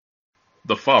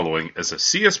The following is a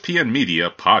CSPN Media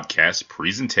podcast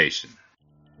presentation.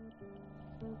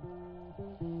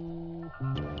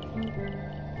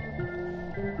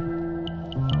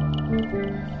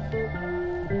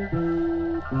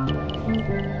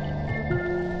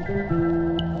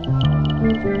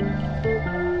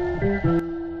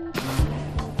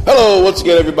 Hello, once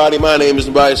again, everybody. My name is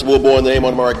Tobias Wilborn. The name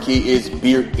on the marquee is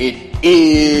Beer It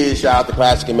Is. Shout out to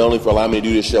Classic and Melanie for allowing me to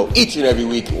do this show each and every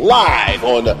week live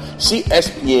on the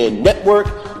CSPN network.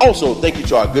 Also, thank you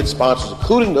to our good sponsors,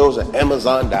 including those at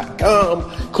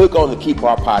Amazon.com. Click on the Keep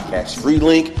Our Podcast free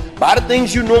link. Buy the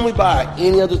things you normally buy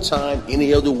any other time,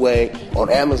 any other way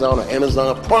on Amazon or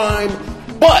Amazon Prime.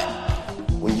 But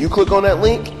when you click on that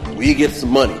link, we get some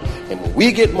money. And when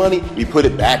we get money, we put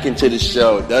it back into the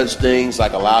show. It does things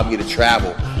like allow me to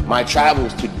travel. My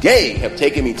travels today have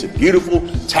taken me to beautiful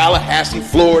Tallahassee,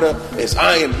 Florida, as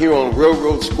I am here on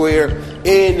Railroad Square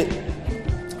in,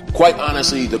 quite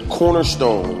honestly, the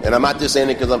cornerstone, and I'm not just saying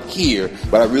it because I'm here,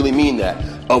 but I really mean that,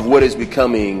 of what is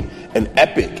becoming an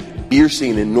epic beer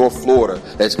scene in North Florida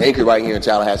that's anchored right here in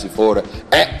Tallahassee, Florida.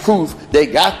 At Proof, they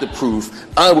got the proof.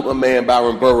 I'm with my man,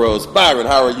 Byron Burroughs. Byron,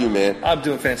 how are you, man? I'm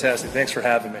doing fantastic. Thanks for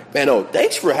having me. Man,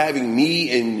 thanks for having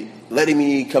me and letting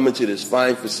me come into this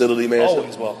fine facility, man.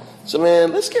 Always welcome. So,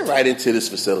 man, let's get right into this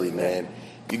facility, man.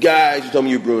 You guys, you told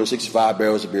me you're brewing 65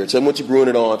 barrels of beer. Tell me what you're brewing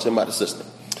it on. Tell me about the system.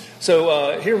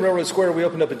 So here in Railroad Square, we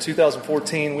opened up in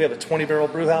 2014. We have a 20-barrel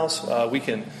brew house. We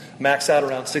can max out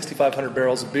around 6,500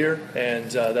 barrels of beer,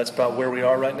 and that's about where we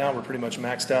are right now. We're pretty much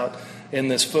maxed out in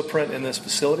this footprint, in this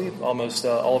facility. Almost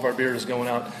all of our beer is going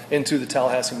out into the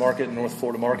Tallahassee market and North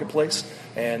Florida marketplace,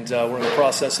 and we're in the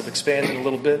process of expanding a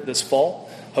little bit this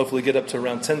fall. Hopefully get up to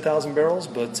around 10,000 barrels,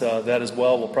 but that as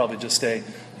well will probably just stay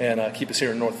and keep us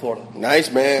here in North Florida.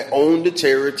 Nice, man. Own the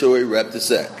territory, rep the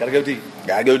set. Got to go deep.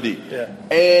 Got to go deep. Yeah.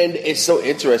 And it's so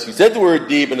interesting. You said the word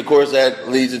deep, and of course that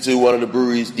leads into one of the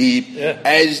breweries, Deep. Yeah.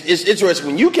 As it's interesting,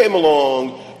 when you came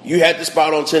along, you had the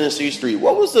spot on Tennessee Street.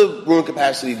 What was the brewing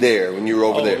capacity there when you were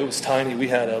over there? It was tiny. We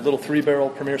had a little 3-barrel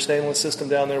Premier stainless system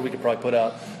down there. We could probably put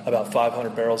out about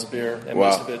 500 barrels of beer, and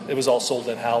most of it was all sold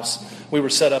in-house. We were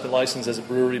set up and licensed as a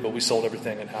brewery, but we sold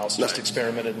everything in-house, just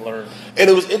experimented and learned. And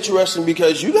it was interesting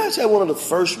because you guys had one of the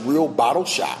first real bottle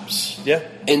shops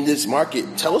in this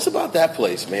market. Tell us about that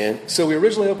place, man. So we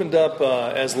originally opened up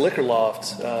as Liquor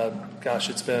Loft.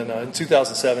 It's been in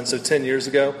 2007, so 10 years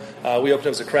ago. We opened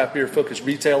up as a craft beer-focused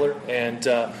retailer, and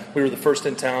we were the first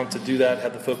in town to do that,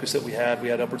 had the focus that we had. We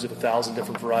had upwards of 1,000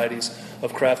 different varieties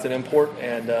of craft and import,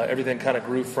 and everything kind of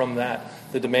grew from that.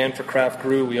 The demand for craft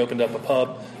grew. We opened up a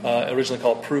pub, originally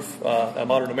called Proof, a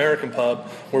modern American pub,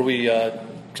 where we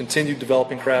continued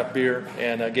developing craft beer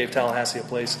and gave Tallahassee a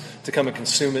place to come and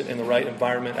consume it in the right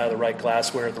environment, out of the right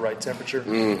glassware, at the right temperature.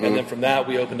 Mm-hmm. And then from that,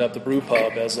 we opened up the brew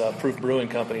pub as a Proof Brewing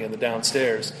Company in the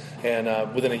downstairs.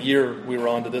 And within a year, we were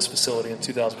on to this facility in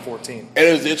 2014. And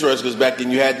it was interesting because back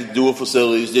then you had the dual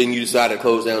facilities. Then you decided to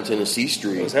close down Tennessee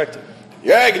Street. It was hectic.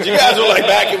 Yeah, because you guys were like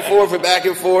back and forth and back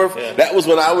and forth. Yeah. That was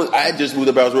when I had just moved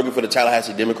up. I was working for the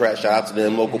Tallahassee Democrat. Shout out to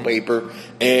them, local paper,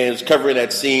 and was covering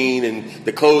that scene and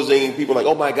the closing. People were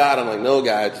like, "Oh my God!" I'm like, "No,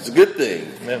 guys, it's a good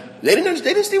thing." Yeah. They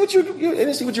didn't see what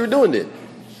you were doing then.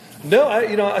 No,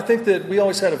 I think that we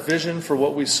always had a vision for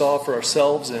what we saw for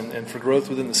ourselves and for growth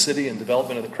within the city and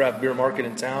development of the craft beer market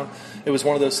in town. It was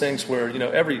one of those things where,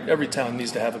 every town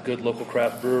needs to have a good local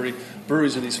craft brewery.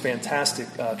 Breweries are these fantastic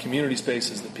community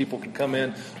spaces that people can come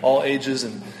in, all ages,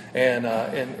 and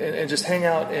just hang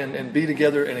out and be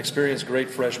together and experience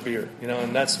great fresh beer.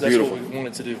 And that's what we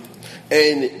wanted to do.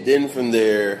 And then from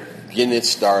there, getting it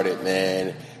started,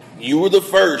 man. You were the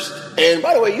first. And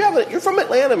by the way, you're from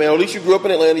Atlanta, man. Or at least you grew up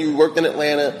in Atlanta. You worked in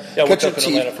Atlanta. Yeah, I worked up in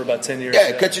Atlanta for about 10 years.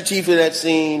 Yeah, cut your teeth in that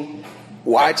scene.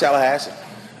 Why Tallahassee?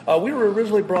 We were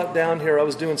originally brought down here. I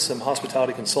was doing some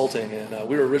hospitality consulting, and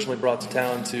we were originally brought to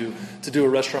town to do a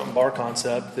restaurant and bar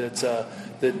concept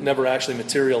that never actually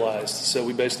materialized. So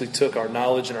we basically took our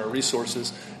knowledge and our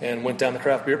resources and went down the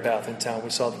craft beer path in town.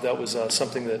 We saw that was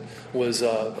something that was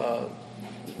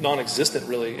non-existent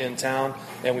really in town,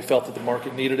 and we felt that the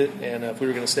market needed it, and if we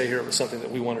were going to stay here, it was something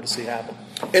that we wanted to see happen.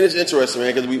 And it's interesting,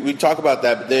 man, because we talk about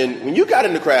that, but then when you got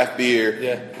into craft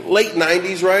beer, late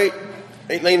 90s, right?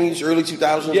 Late 90s, early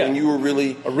 2000s, when you were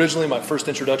really... Originally, my first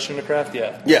introduction to craft,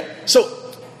 Yeah. So,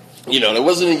 there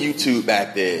wasn't a YouTube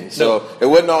back then, so it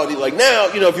wasn't all... Like now,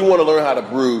 if you want to learn how to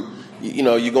brew,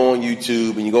 you go on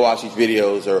YouTube and you go watch these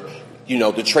videos, or...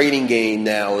 the trading game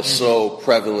now is so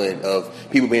prevalent of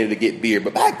people being able to get beer.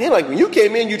 But back then, like when you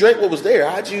came in, you drank what was there.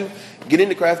 How'd you get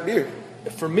into craft beer?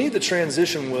 For me, the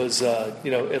transition was,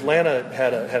 Atlanta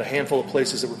had a handful of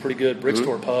places that were pretty good. Brick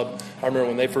Store Pub, I remember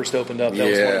when they first opened up, that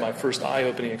was one of my first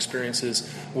eye-opening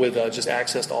experiences with just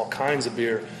access to all kinds of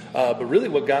beer. But really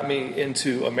what got me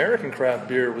into American craft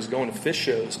beer was going to fish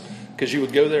shows, because you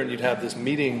would go there and you'd have this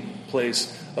meeting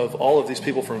place of all of these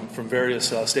people from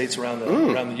various states around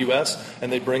the U.S.,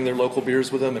 and they'd bring their local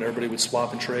beers with them, and everybody would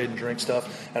swap and trade and drink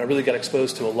stuff. And I really got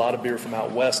exposed to a lot of beer from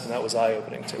out west, and that was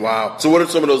eye-opening to me. Wow. So what are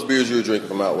some of those beers you were drinking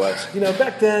from out west?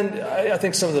 Back then, I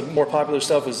think some of the more popular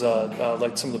stuff was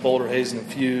like some of the Boulder Haze and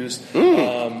Infused.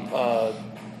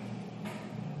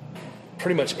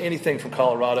 Pretty much anything from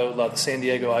Colorado, a lot of the San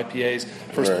Diego IPAs.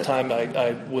 First time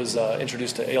I was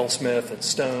introduced to AleSmith and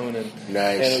Stone, and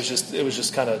it was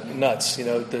just kind of nuts,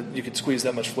 that you could squeeze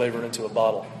that much flavor into a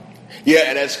bottle. Yeah,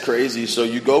 and that's crazy. So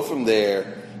you go from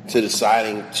there to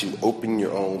deciding to open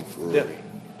your own brewery. Yeah.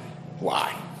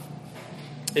 Why?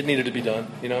 It needed to be done.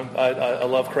 I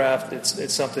love craft.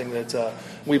 It's something that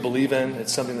we believe in.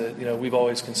 It's something that we've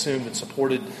always consumed and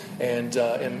supported,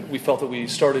 and we felt that we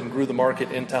started and grew the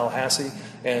market in Tallahassee,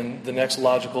 and the next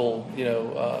logical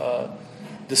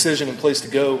decision and place to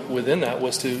go within that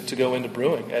was to go into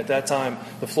brewing. At that time,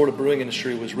 the Florida brewing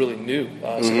industry was really new.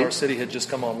 So our city had just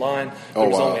come online. There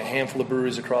was only a handful of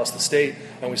breweries across the state,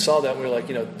 and we saw that and we were like,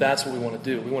 that's what we want to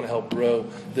do. We want to help grow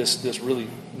this really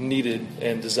needed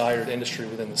and desired industry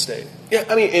within the state. Yeah,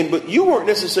 I mean, but you weren't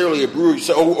necessarily a brewer.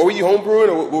 So, were you home brewing?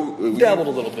 Or dabbled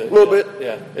a little bit. A little bit?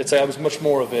 Yeah. I was much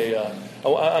more of a,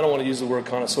 I don't want to use the word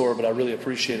connoisseur, but I really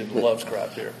appreciated and loved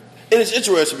craft beer. And it's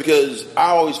interesting because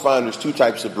I always find there's two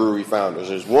types of brewery founders.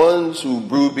 There's ones who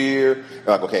brew beer,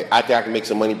 like, okay, I think I can make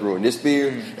some money brewing this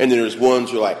beer. And then there's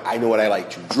ones who are like, I know what I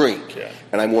like to drink. Yeah.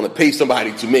 And I want to pay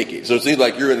somebody to make it. So it seems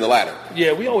like you're in the latter.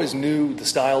 Yeah, we always knew the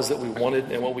styles that we wanted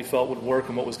and what we felt would work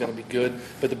and what was going to be good.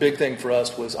 But the big thing for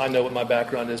us was I know what my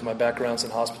background is. My background's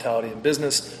in hospitality and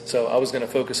business. So I was going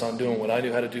to focus on doing what I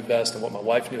knew how to do best and what my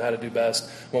wife knew how to do best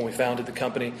when we founded the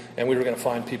company. And we were going to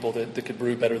find people that could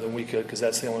brew better than we could, because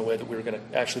that's the only way that we were going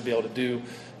to actually be able to do,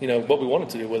 what we wanted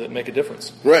to do with it, make a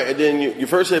difference. Right, and then your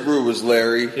first head brewer was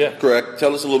Larry. Yeah. Correct.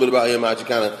 Tell us a little bit about him. How'd you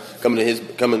kind of come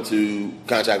into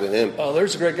contact with him?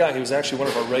 Larry's a great guy. He was actually one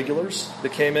of our regulars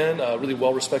that came in, a really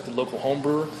well-respected local home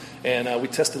brewer, and we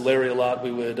tested Larry a lot.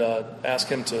 We would ask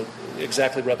him to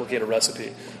exactly replicate a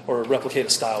recipe or replicate a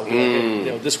style.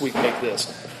 This week make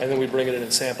this, and then we bring it in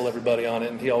and sample everybody on it,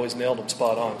 and he always nailed them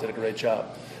spot on. Did a great job.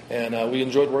 And we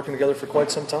enjoyed working together for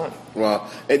quite some time. Wow.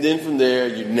 And then from there,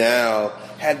 you now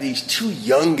have these two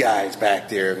young guys back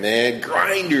there, man,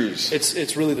 grinders.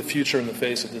 It's really the future and the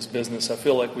face of this business. I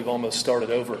feel like we've almost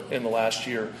started over in the last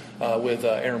year with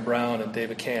Aaron Brown and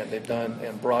David Cant. They've done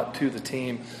and brought to the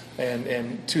team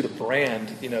and to the brand,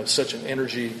 such an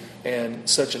energy and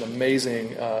such an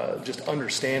amazing just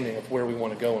understanding of where we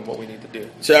want to go and what we need to do.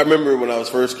 So I remember when I was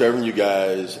first covering you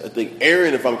guys, I think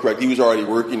Aaron, if I'm correct, he was already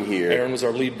working here. Aaron was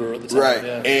our lead brewer at the time. Right.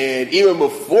 Yeah. And even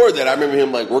before that, I remember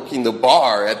him working the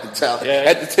bar at the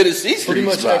Tennessee Street Pretty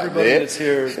much spot, everybody man. that's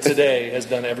here today has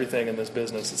done everything in this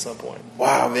business at some point.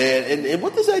 Wow, man. And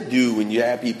what does that do when you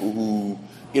have people who,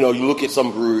 you look at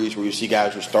some breweries where you see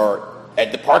guys who start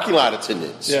at the parking lot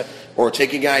attendants or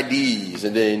taking IDs,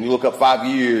 and then you look up 5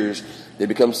 years, they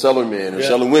become cellarmen or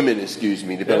cellarwomen,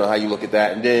 depending on how you look at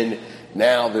that. And then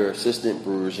now they're assistant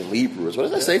brewers and lead brewers. What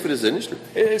does that say for this industry?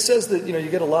 It says that you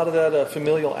get a lot of that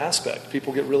familial aspect.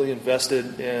 People get really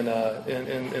invested in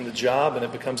the job, and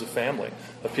it becomes a family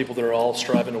of people that are all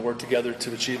striving to work together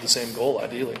to achieve the same goal,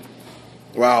 ideally.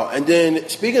 Wow. And then,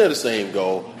 speaking of the same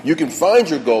goal, you can find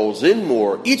your goals and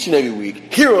more each and every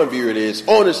week here on Beer It Is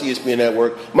on the CSPN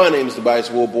Network. My name is Tobias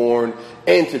Wilborn,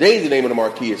 and today the name of the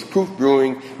marquee is Proof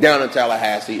Brewing down in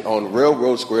Tallahassee on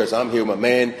Railroad Square. So I'm here with my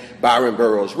man, Byron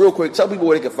Burroughs. Real quick, tell people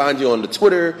where they can find you on the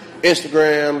Twitter,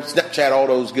 Instagram, Snapchat, all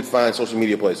those good fine social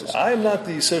media places. I am not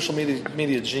the social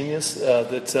media genius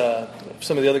that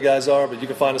some of the other guys are, but you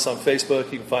can find us on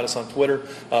Facebook. You can find us on Twitter.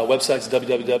 Website's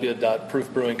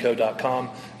www.proofbrewingco.com.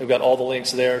 We've got all the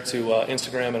links there to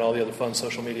Instagram and all the other fun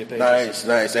social media pages.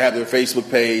 Nice. They have their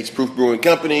Facebook page, Proof Brewing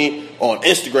Company. On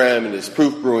Instagram, and it's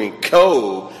Proof Brewing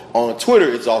Co. On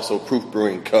Twitter, it's also Proof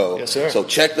Brewing Co. Yes, sir. So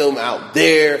check them out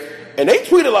there. And they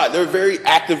tweet a lot. They're very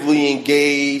actively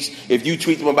engaged. If you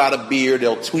tweet them about a beer,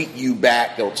 they'll tweet you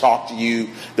back. They'll talk to you.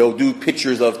 They'll do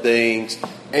pictures of things.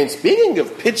 And speaking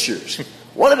of pictures,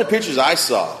 one of the pictures I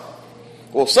saw,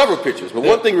 well, several pictures, but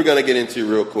one thing we're going to get into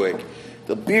real quick,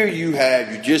 the beer you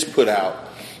just put out,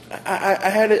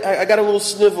 I got a little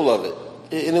sniffle of it.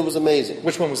 and it was amazing.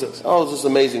 Which one was this? Oh, it was this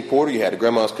amazing porter you had, the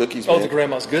Grandma's Cookies, man. Oh, the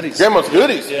Grandma's Goodies. Grandma's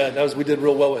Goodies. Yeah, we did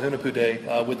real well with Hunahpu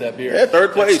Day with that beer. Yeah,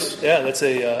 third place. That's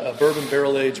a bourbon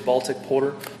barrel-aged Baltic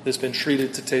porter that's been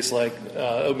treated to taste like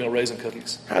oatmeal raisin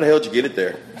cookies. How the hell did you get it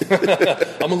there?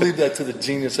 I'm going to leave that to the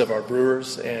genius of our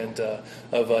brewers and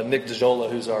of Nick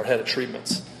DeJola, who's our head of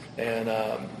treatments. And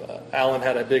Alan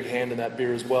had a big hand in that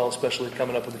beer as well, especially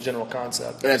coming up with the general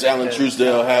concept. And that's Alan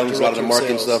Truesdale, handles a lot of the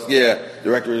marketing stuff. Yeah,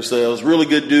 director of sales. Really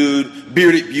good dude.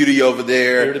 Bearded Beauty over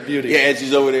there. Bearded Beauty. Yeah, and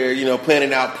she's over there,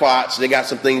 planning out plots. They got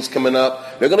some things coming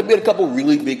up. They're going to be at a couple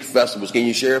really big festivals. Can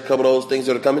you share a couple of those things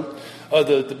that are coming?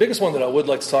 The biggest one that I would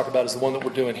like to talk about is the one that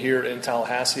we're doing here in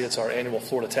Tallahassee. It's our annual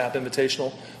Florida Tap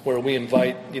Invitational, where we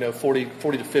invite 40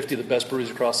 to 50 of the best breweries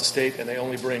across the state, and they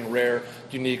only bring rare,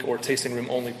 unique, or tasting room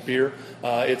only beer.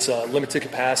 It's limited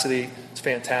capacity. It's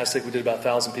fantastic. We did about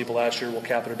 1,000 people last year. We'll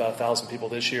cap it at about 1,000 people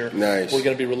this year. Nice. We're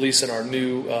going to be releasing our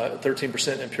new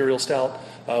 13% Imperial Stout,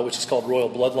 which is called Royal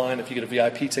Bloodline. If you get a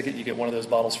VIP ticket, you get one of those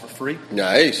bottles for free.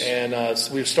 Nice. And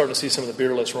we're starting to see some of the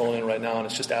beer lists rolling in right now, and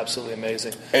it's just absolutely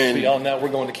amazing. And beyond that, we're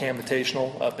going to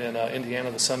Camvitational up in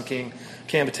Indiana, the Sun King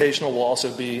Camvitational will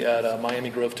also be at Miami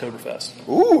Grove Toberfest.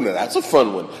 Ooh, now that's a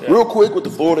fun one. Yeah. Real quick with the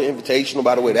Florida Invitational,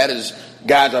 by the way, that is,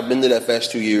 guys, I've been to that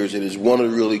fest 2 years. It is one of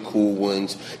the really cool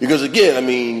ones. Because, again, I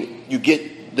mean, you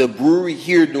get the brewery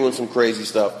here doing some crazy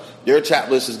stuff. Their tap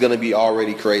list is going to be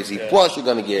already crazy. Yeah. Plus, you're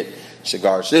going to get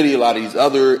Cigar City, a lot of these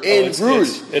other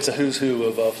breweries. It's a who's who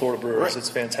of Florida brewers. Right.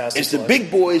 It's fantastic. It's the big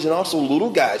boys and also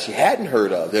little guys you hadn't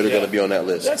heard of that are going to be on that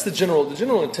list. That's the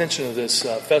general intention of this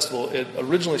festival. It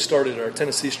originally started at our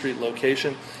Tennessee Street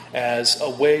location as a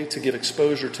way to give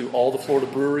exposure to all the Florida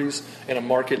breweries in a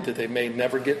market that they may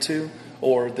never get to,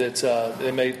 or that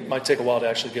they might take a while to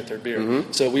actually get their beer.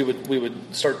 Mm-hmm. So we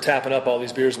would start tapping up all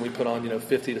these beers, and we put on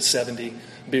 50 to 70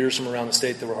 beers from around the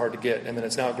state that were hard to get. And then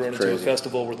it's now grown into a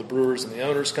festival where the brewers and the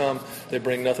owners come. They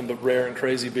bring nothing but rare and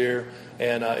crazy beer,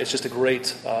 and it's just a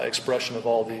great expression of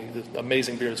all the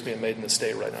amazing beer that's being made in the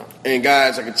state right now. And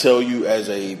guys, I can tell you as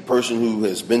a person who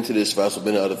has been to this festival,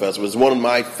 been to other festivals, it's one of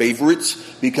my favorites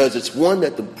because it's one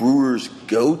that the brewers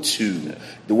go to. Yeah.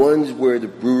 The ones where the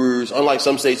brewers, unlike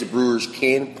some states, the brewers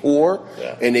can pour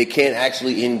and they can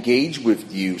actually engage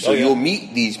with you. So you'll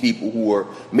meet these people who are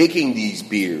making these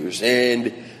beers.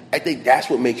 And I think that's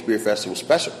what makes Beer Festival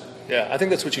special. Yeah, I think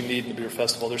that's what you need in the beer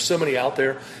festival. There's so many out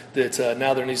there that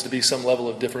now there needs to be some level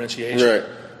of differentiation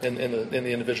in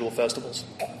the individual festivals.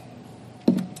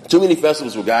 Too many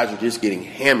festivals where guys are just getting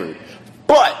hammered.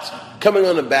 But coming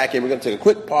on the back end, we're going to take a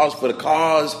quick pause for the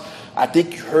cause. I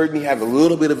think you heard me have a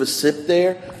little bit of a sip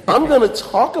there. I'm going to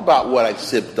talk about what I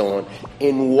sipped on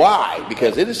and why,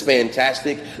 because it is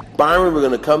fantastic. Byron, we're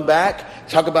going to come back,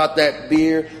 talk about that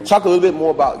beer, talk a little bit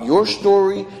more about your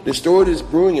story, the story that's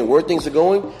brewing, and where things are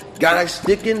going. Guys,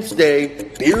 stick and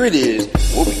stay. Beer it is.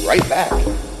 We'll be right back.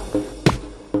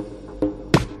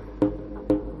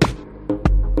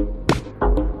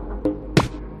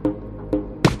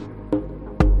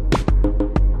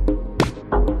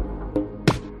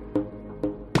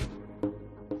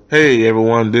 Hey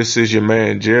everyone, this is your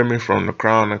man Jeremy from the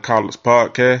Crown and Collars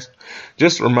podcast.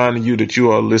 Just reminding you that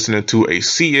you are listening to a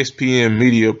CSPN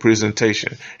media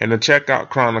presentation, and to check out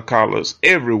Crown and Collars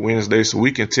every Wednesday so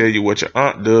we can tell you what your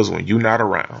aunt does when you're not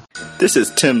around. This is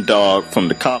Tim Dog from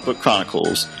the Comic Book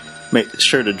Chronicles. Make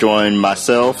sure to join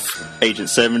myself, Agent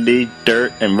 70,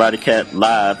 Dirt, and Roddy Cat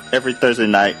live every Thursday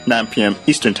night, 9 p.m.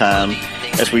 Eastern Time,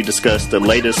 as we discuss the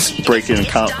latest breaking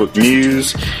comic book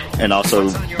news and also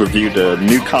review the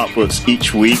new comic books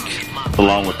each week,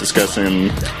 along with discussing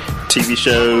TV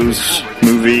shows,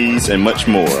 movies, and much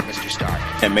more.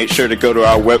 And make sure to go to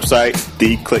our website,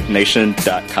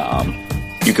 theclicknation.com.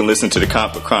 You can listen to the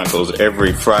Comic Book Chronicles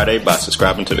every Friday by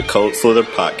subscribing to the Code Slither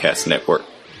Podcast Network.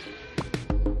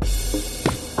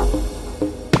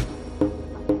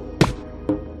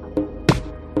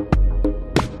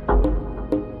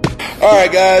 All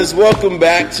right, guys, welcome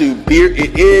back to Beer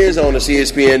It Is on the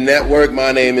CSPN Network.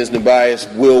 My name is Nebias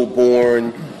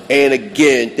Wilborn. And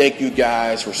again, thank you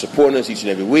guys for supporting us each and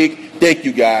every week. Thank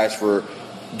you guys for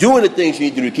doing the things you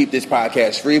need to do to keep this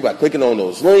podcast free by clicking on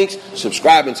those links,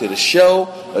 subscribing to the show.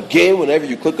 Again, whenever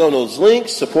you click on those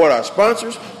links, support our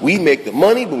sponsors. We make the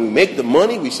money. When we make the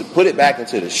money, we put it back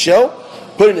into the show.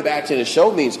 Putting it back into the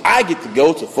show means I get to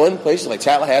go to fun places like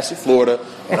Tallahassee, Florida,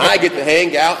 and I get to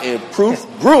hang out in Proof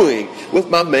Brewing with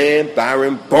my man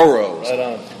Byron Burroughs. Right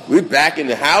on. We're back in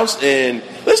the house, and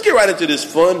let's get right into this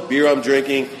fun beer I'm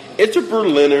drinking. It's a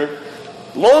Berliner.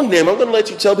 long name, I'm going to let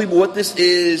you tell people what this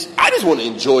is. I just want to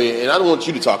enjoy it, and I don't want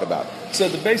you to talk about it. So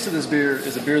the base of this beer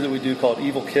is a beer that we do called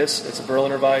Evil Kiss. It's a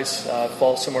Berliner Weiss.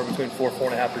 Falls somewhere between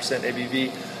 4.5%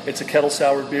 ABV. It's a kettle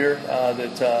soured beer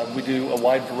that we do a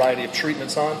wide variety of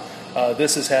treatments on.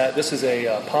 This is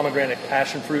a pomegranate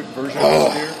passion fruit version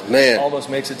of this beer. Man. It almost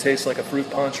makes it taste like a fruit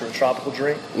punch or a tropical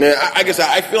drink. Man, I guess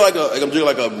I feel like I'm drinking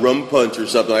like a rum punch or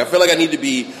something. I feel like I need to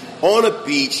be on a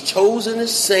beach, toes in the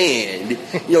sand,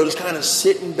 just kind of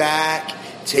sitting back,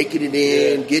 taking it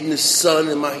in, getting the sun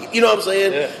in my, you know what I'm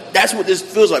saying? Yeah. That's what this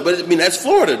feels like. But I mean, that's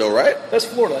Florida though, right? That's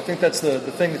Florida. I think that's the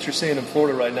thing that you're seeing in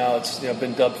Florida right now. It's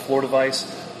been dubbed Florida Vice,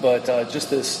 but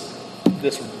just this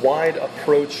wide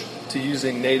approach to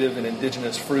using native and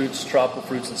indigenous fruits, tropical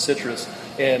fruits, and citrus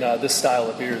in this style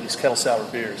of beer, these kettle sour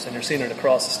beers. And you're seeing it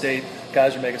across the state.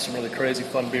 Guys are making some really crazy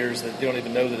fun beers that you don't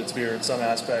even know that it's beer in some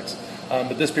aspects.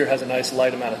 But this beer has a nice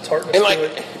light amount of tartness And to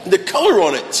it. the color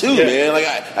on it too, man. Like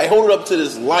I hold it up to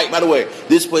this light. By the way,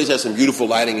 this place has some beautiful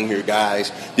lighting in here, guys.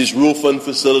 This real fun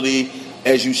facility.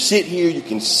 As you sit here, you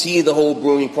can see the whole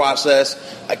brewing process.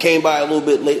 I came by a little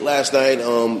bit late last night.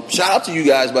 Shout out to you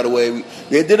guys, by the way.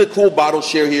 They did a cool bottle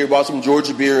share here. Brought some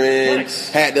Georgia beer in. Nice.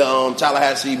 Had the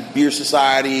Tallahassee Beer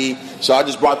Society. So I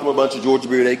just brought them a bunch of Georgia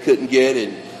beer they couldn't get,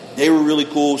 and they were really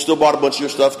cool. Still bought a bunch of your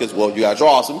stuff because, well, you guys are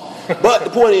awesome. But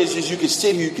the point is you can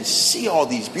sit here, you can see all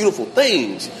these beautiful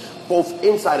things, both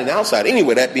inside and outside.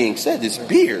 Anyway, that being said, this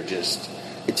beer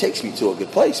it takes me to a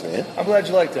good place, man. I'm glad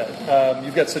you like that.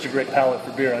 You've got such a great palate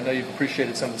for beer. I know you've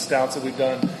appreciated some of the stouts that we've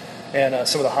done and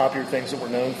some of the hoppier things that we're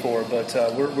known for, but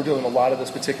we're doing a lot of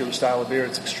this particular style of beer.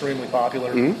 It's extremely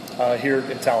popular here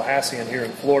in Tallahassee and here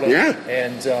in Florida. Yeah.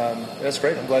 And that's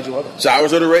great. I'm glad you love it.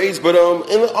 Sours are the rage, but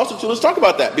and also too, let's talk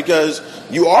about that because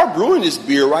you are brewing this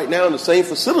beer right now in the same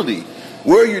facility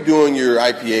where you're doing your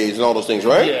IPAs and all those things,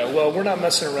 right? Yeah. Well, we're not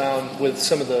messing around with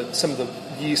some of the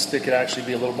yeast that could actually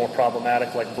be a little more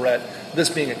problematic, like Brett. This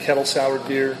being a kettle soured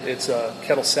beer, it's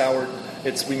kettle soured.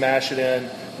 We mash it in.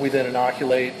 We then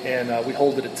inoculate, and we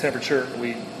hold it at temperature.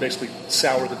 We basically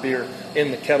sour the beer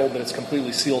in the kettle, but it's a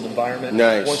completely sealed environment.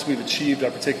 Nice. Once we've achieved our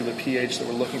particular pH that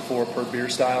we're looking for per beer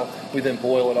style, we then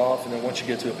boil it off, and then once you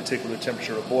get to a particular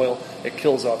temperature of boil, it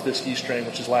kills off this yeast strain,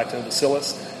 which is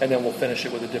Lactobacillus, and then we'll finish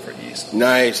it with a different yeast.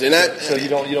 Nice. And that So you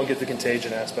don't get the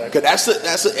contagion aspect. that's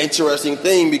an interesting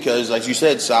thing because, like you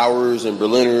said, sours and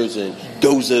Berliners and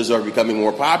Gozas are becoming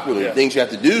more popular. Yeah. Things you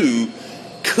have to do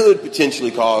could potentially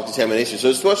cause contamination. So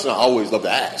it's a question I always love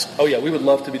to ask. Oh yeah, we would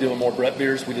love to be doing more Brett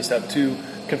beers. We just have too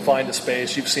confined a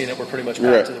space. You've seen it. We're pretty much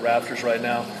back Right. to the rafters right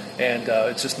now, and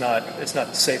it's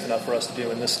not safe enough for us to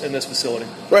do in this facility.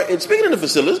 Right. And speaking of the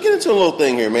facility, let's get into a little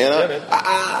thing here, man. Yeah,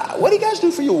 man. What do you guys do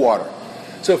for your water?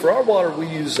 So for our water, we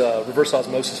use reverse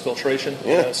osmosis filtration.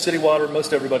 Yeah. City water,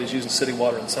 most everybody's using city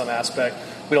water in some aspect.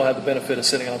 We don't have the benefit of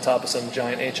sitting on top of some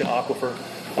giant ancient aquifer,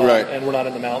 Right. and we're not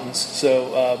in the mountains.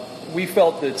 So we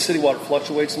felt that city water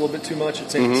fluctuates a little bit too much.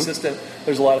 It's inconsistent.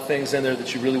 There's a lot of things in there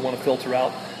that you really want to filter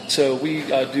out. So we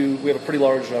have a pretty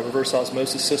large reverse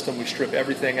osmosis system. We strip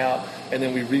everything out, and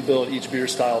then we rebuild each beer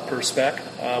style per spec.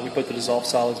 We put the dissolved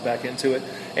solids back into it.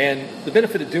 And the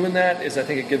benefit of doing that is I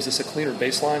think it gives us a cleaner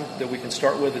baseline that we can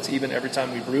start with. It's even every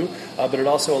time we brew, but it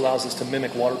also allows us to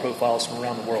mimic water profiles from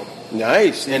around the world.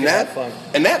 Nice. you And can that have fun.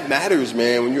 and that matters,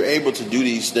 man, when you're able to do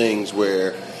these things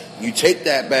where you take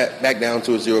that back down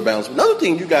to a zero balance. Another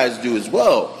thing you guys do as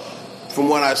well, from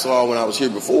what I saw when I was here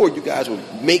before, you guys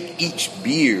would make each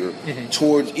beer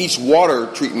towards each water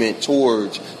treatment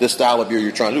towards the style of beer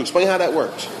you're trying to do. Explain how that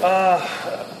works.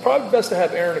 Probably best to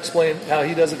have Aaron explain how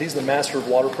he does it. He's the master of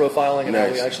water profiling and how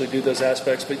Nice. we actually do those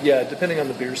aspects. But yeah, depending on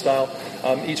the beer style,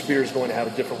 each beer is going to have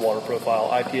a different water profile.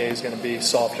 IPA is going to be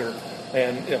softer,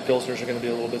 and Pilsners are going to be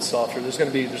a little bit softer. There's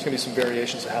going to be some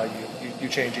variations of how you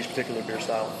change each particular beer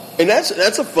style. And that's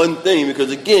a fun thing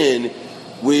because, again,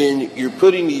 when you're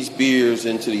putting these beers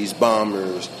into these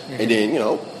bombers, and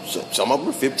then, some of them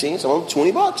are 15, some of them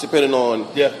 $20, depending on,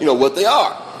 what they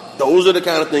are. Those are the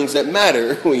kind of things that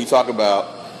matter when you talk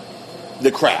about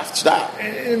the craft style.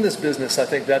 In this business, I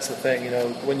think that's the thing.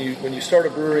 When you start a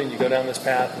brewery and you go down this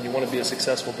path and you want to be a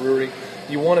successful brewery,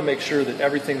 you want to make sure that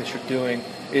everything that you're doing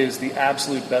is the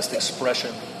absolute best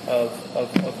expression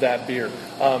of that beer.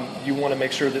 You want to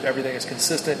make sure that everything is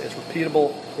consistent, it's repeatable.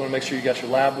 You want to make sure you got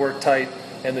your lab work tight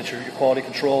and that your quality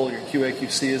control, your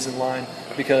QA/QC is in line,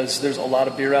 because there's a lot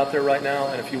of beer out there right now,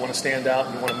 and if you want to stand out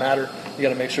and you want to matter, you got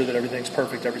to make sure that everything's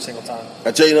perfect every single time.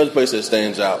 I tell you another place that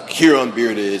stands out here on Beer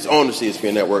It Is on the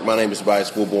CSPN Network. My name is Tobias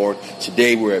Wilborn.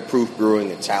 Today we're at Proof Brewing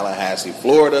in Tallahassee,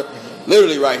 Florida.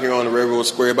 Literally right here on the Railroad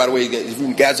Square. By the way, if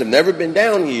you guys have never been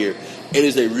down here, It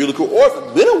is a really cool. Or if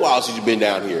it's been a while since you've been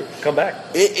down here, Come back.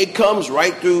 It comes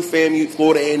right through FAMU,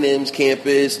 Florida A&M's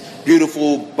campus.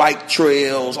 Beautiful bike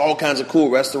trails, all kinds of cool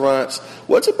restaurants.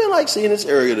 What's it been like seeing this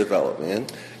area develop, man?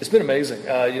 It's been amazing.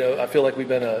 I feel like we've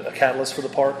been a catalyst for the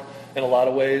park in a lot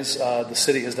of ways. The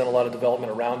city has done a lot of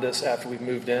development around us after we've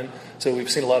moved in. So we've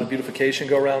seen a lot of beautification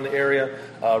go around the area.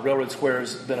 Railroad Square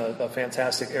has been a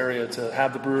fantastic area to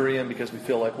have the brewery in because we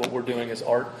feel like what we're doing is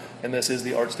art, and this is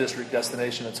the Arts District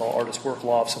destination. It's all artist work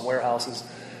lofts and warehouses.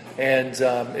 And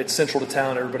it's central to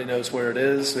town. Everybody knows where it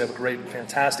is. We have a great,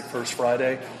 fantastic First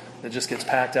Friday. It just gets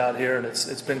packed out here, and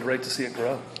it's been great to see it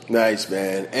grow. Nice,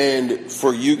 man. And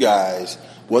for you guys,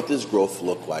 what does growth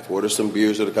look like? What are some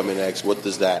beers that are coming next? What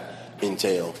does that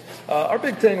entail? Our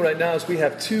big thing right now is we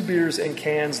have 2 beers in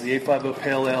cans, the 850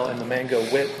 Pale Ale and the Mango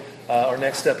Wit. Our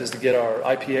next step is to get our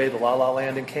IPA, the La La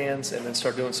Land, in cans, and then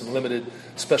start doing some limited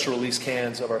special release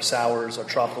cans of our sours, our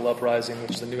Tropical Uprising,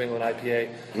 which is the New England IPA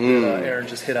that Aaron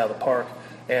just hit out of the park,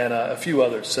 and a few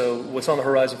others. So what's on the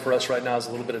horizon for us right now is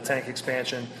a little bit of tank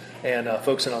expansion and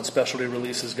focusing on specialty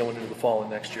releases going into the fall of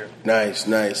next year. Nice.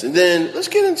 And then let's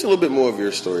get into a little bit more of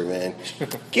your story, man.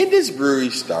 Get this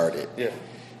brewery started. Yeah.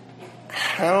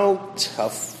 How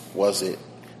tough was it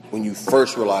when you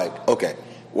first were like, okay,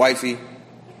 wifey,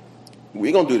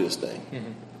 we're going to do this thing?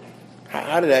 Mm-hmm.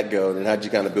 How did that go, and how did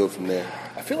you kind of build from there?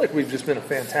 I feel like we've just been a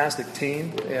fantastic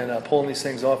team, and pulling these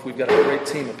things off, we've got a great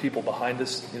team of people behind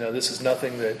us. This is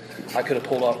nothing that I could have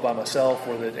pulled off by myself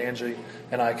or that Angie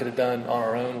and I could have done on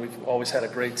our own. We've always had a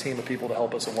great team of people to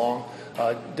help us along.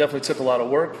 Definitely took a lot of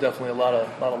work, definitely a lot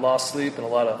of lost sleep and a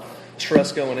lot of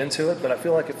stress going into it, but I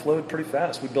feel like it flowed pretty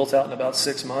fast. We built out in about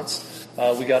 6 months.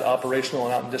 We got operational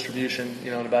and out in distribution,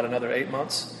 in about another 8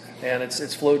 months, and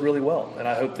it's flowed really well. And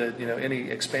I hope that any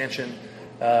expansion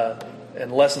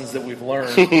and lessons that we've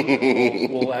learned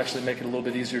will actually make it a little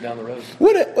bit easier down the road.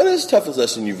 What is the toughest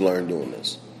lesson you've learned doing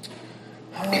this?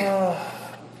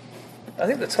 I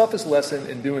think the toughest lesson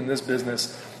in doing this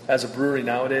business as a brewery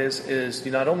nowadays is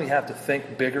you not only have to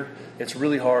think bigger, it's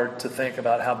really hard to think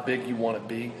about how big you want to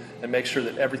be and make sure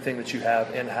that everything that you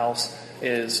have in-house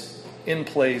is in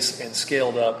place and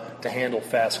scaled up to handle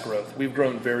fast growth. We've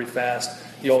grown very fast.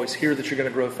 You always hear that you're going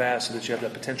to grow fast so that you have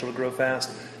that potential to grow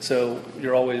fast. So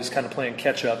you're always kind of playing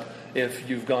catch up if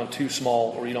you've gone too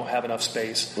small or you don't have enough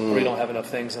space or you don't have enough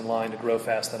things in line to grow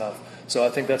fast enough. So I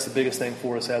think that's the biggest thing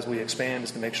for us as we expand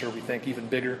is to make sure we think even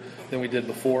bigger than we did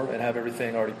before and have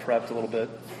everything already prepped a little bit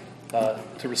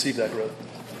to receive that growth.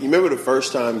 You remember the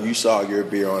first time you saw your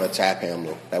beer on a tap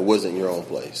handle that wasn't your own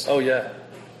place? Oh, yeah.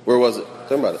 Where was it?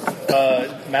 Tell me about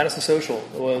it. Madison Social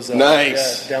was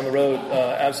nice. Down the road.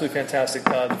 Absolutely fantastic.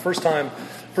 The first time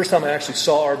I actually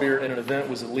saw our beer in an event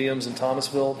was at Liam's in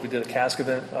Thomasville. We did a cask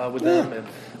event with them, and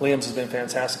Liam's has been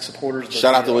fantastic supporters.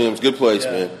 Shout out to Liam's. Good place,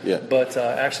 man. Yeah. But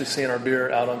actually seeing our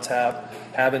beer out on tap,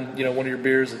 having one of your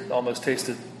beers that almost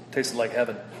tasted like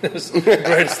heaven. It was the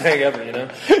greatest thing ever,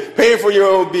 Paying for your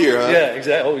own beer, huh? Yeah,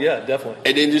 exactly. Oh, yeah, definitely.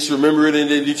 And then just remember it, and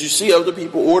then did you see other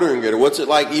people ordering it? Or what's it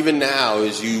like even now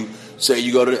as you say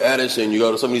you go to the Edison, you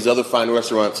go to some of these other fine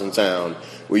restaurants in town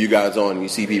where you guys on and you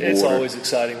see people order? It's always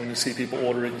exciting when you see people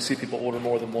order it. You see people order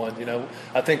more than one.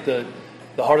 I think the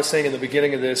hardest thing in the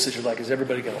beginning of this is you're like, is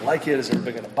everybody going to like it? Is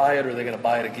everybody going to buy it? Or are they going to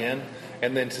buy it again?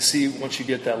 And then to see once you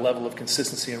get that level of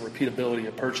consistency and repeatability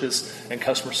of purchase and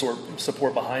customer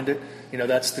support behind it,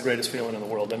 that's the greatest feeling in the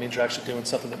world. That means you're actually doing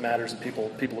something that matters and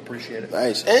people appreciate it.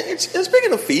 Nice. And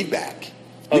speaking of feedback,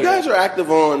 you guys are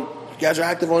active on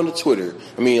the Twitter.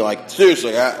 I mean, like,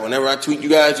 seriously, whenever I tweet you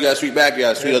guys tweet back, you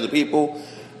guys tweet other people.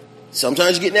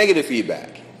 Sometimes you get negative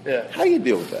feedback. Yeah. How do you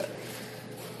deal with that?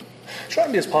 Try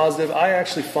to be as positive. I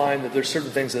actually find that there's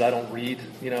certain things that I don't read.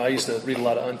 I used to read a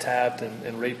lot of Untapped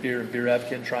and Rate Beer and Beer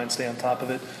Advocate and try and stay on top of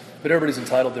it. But everybody's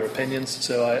entitled to their opinions,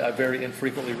 so I very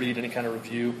infrequently read any kind of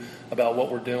review about what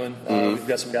we're doing. We've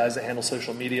got some guys that handle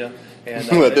social media, and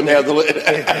let them handle it.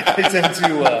 They tend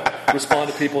to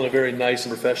respond to people in a very nice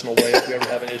and professional way if we ever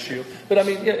have an issue. But I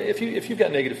mean, if you've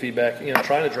got negative feedback,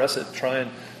 try and address it. Try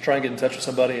and get in touch with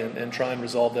somebody and try and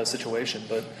resolve that situation.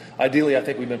 But ideally, I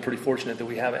think we've been pretty fortunate that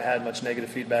we haven't had much negative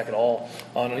feedback at all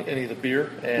on any of the beer,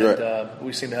 and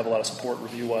we seem to have a lot of support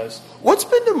review-wise. What's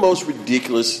been the most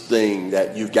ridiculous thing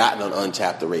that you've gotten on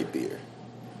Untapped to Rate Beer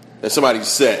that somebody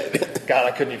said? God,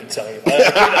 I couldn't even tell you.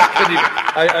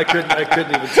 I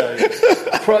couldn't even tell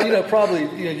you. Probably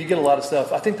you get a lot of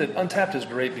stuff. I think that Untapped is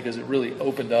great because it really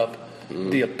opened up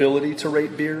the ability to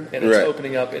rate beer, and it's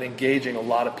opening up and engaging a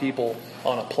lot of people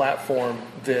on a platform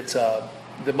that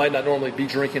that might not normally be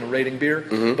drinking and rating beer,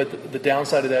 but the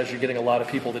downside of that is you're getting a lot of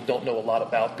people that don't know a lot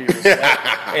about beer as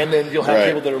well. And then you'll have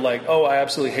people that are like, oh, I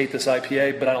absolutely hate this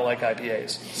IPA, but I don't like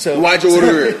IPAs. So why'd you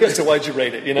order it? So why'd you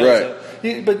rate it? You know.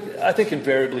 Right. But I think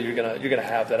invariably you're gonna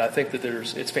have that. I think that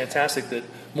it's fantastic that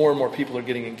more and more people are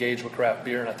getting engaged with craft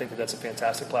beer, and I think that that's a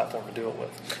fantastic platform to do it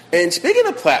with. And speaking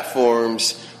of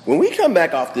platforms, when we come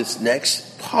back off this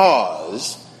next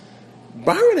pause,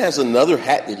 Byron has another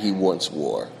hat that he once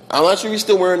wore. I'm not sure he's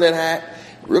still wearing that hat.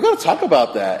 We're going to talk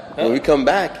about that when we come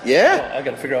back. Yeah. Well, I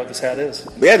got to figure out what this hat is.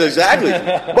 Yeah, exactly.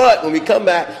 But when we come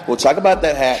back, we'll talk about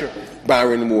that hat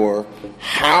Byron wore,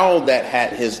 how that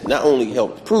hat has not only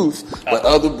helped Proof, but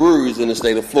other breweries in the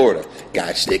state of Florida.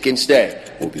 Guys, stick and stay.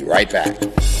 We'll be right back.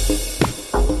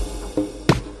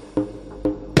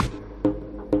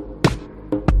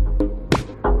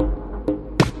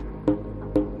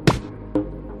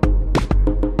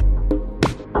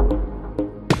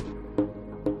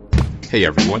 Hey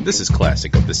everyone, this is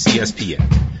Classic of the CSPN.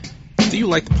 Do you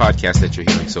like the podcast that you're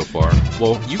hearing so far?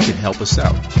 Well, you can help us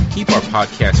out. Keep our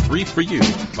podcast free for you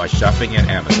by shopping at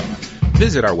Amazon.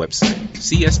 Visit our website,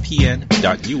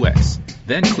 cspn.us.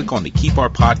 Then click on the Keep Our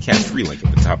Podcast Free link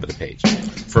at the top of the page.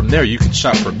 From there, you can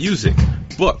shop for music,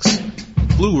 books,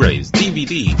 Blu-rays,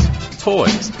 DVDs,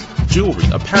 toys, jewelry,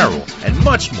 apparel, and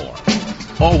much more.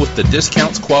 All with the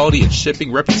discounts, quality, and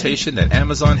shipping reputation that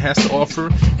Amazon has to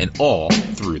offer, and all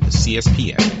through the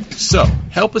CSPN. So,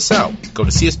 help us out. Go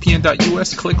to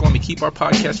cspn.us, click on the Keep Our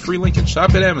Podcast Free link, and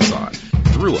shop at Amazon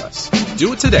through us.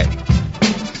 Do it today.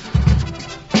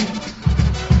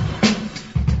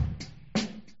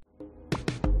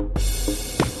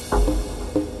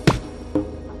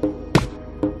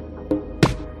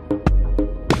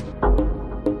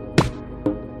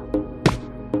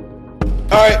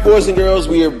 All right, boys and girls,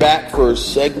 we are back for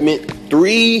segment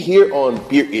 3 here on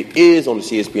Beer It Is on the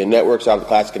CSPN Network. Shout out to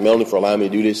Classic and Melanie for allowing me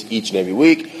to do this each and every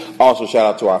week. Also, shout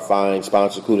out to our fine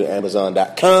sponsors, including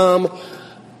Amazon.com.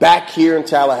 Back here in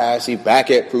Tallahassee,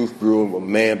 back at Proof Brewing with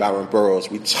man Byron Burroughs.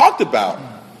 We talked about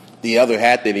the other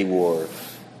hat that he wore.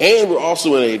 And we're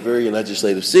also in a very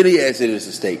legislative city, as it is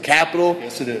the state capital.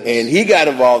 Yes, it is. And he got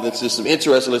involved into some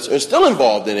interesting, and still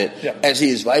involved in it, as he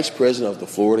is vice president of the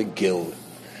Florida Guild.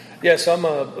 Yes, I'm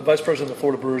a vice president of the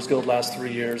Florida Brewers Guild last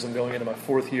 3 years. I'm going into my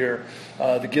 4th year.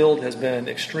 The Guild has been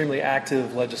extremely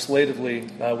active legislatively.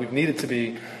 We've needed to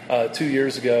be 2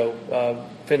 years ago,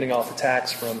 fending off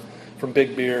attacks from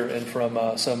Big Beer and from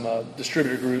some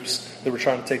distributor groups that were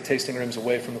trying to take tasting rooms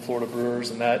away from the Florida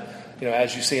Brewers. And that,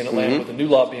 as you see in Atlanta with the new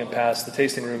law being passed, the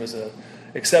tasting room is an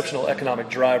exceptional economic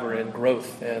driver in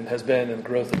growth and has been in the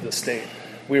growth of the state.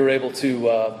 We were able to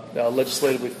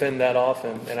legislatively fend that off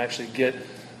and actually get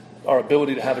our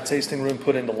ability to have a tasting room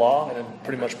put into law, and it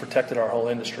pretty much protected our whole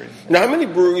industry. Now, how many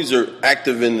breweries are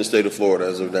active in the state of Florida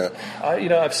as of now?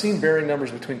 I've seen varying numbers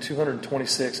between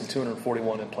 226 and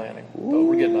 241 in planning, but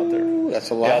we're getting up there. That's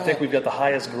a lot. Yeah, I think we've got the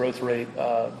highest growth rate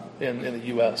in the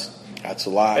U.S. That's a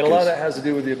lot. And a lot of that has to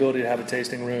do with the ability to have a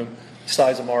tasting room,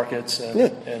 size of markets,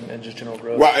 and just general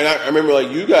growth. Right, and I remember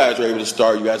you guys were able to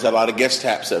start. You guys had a lot of guest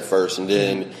taps at first, and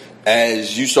then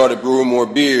as you started brewing more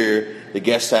beer, the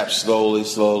guest taps slowly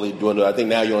dwindled. I think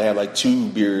now you only have 2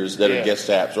 beers that are guest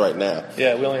taps right now.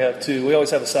 Yeah, we only have 2. We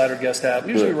always have a cider guest tap.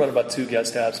 Usually we run about 2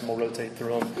 guest taps, and we'll rotate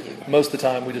through them. Most of the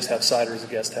time, we just have cider as a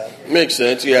guest tap. Makes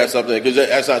sense. You have something, because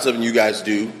that's not something you guys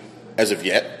do as of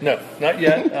yet. No, not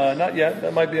yet. Not yet.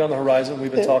 That might be on the horizon.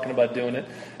 We've been talking about doing it.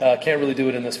 Can't really do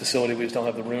it in this facility. We just don't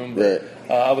have the room. But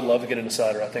I would love to get into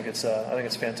cider. I think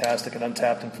it's fantastic and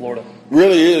untapped in Florida.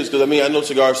 Really is, because I know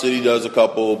Cigar City does a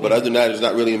couple, but other than that, there's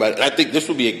not really anybody. And I think this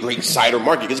would be a great cider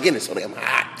market, because again, it's so damn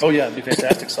hot. Oh yeah, it'd be a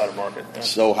fantastic cider market. Yeah.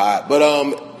 So hot.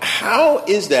 But how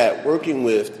is that working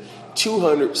with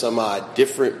 200 some odd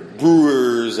different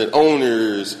brewers and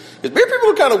owners? Because beer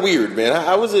people are kind of weird, man.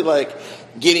 How was it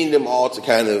getting them all to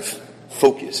kind of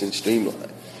focus and streamline?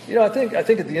 I think at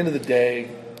the end of the day,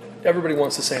 everybody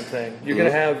wants the same thing. You're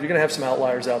gonna have some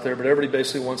outliers out there, but everybody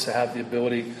basically wants to have the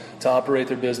ability to operate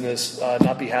their business,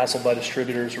 not be hassled by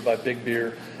distributors or by Big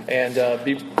Beer, and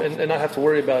not have to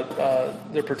worry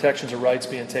about their protections or rights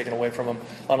being taken away from them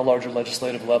on a larger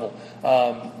legislative level.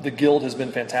 The Guild has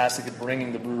been fantastic at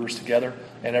bringing the brewers together,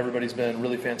 and everybody's been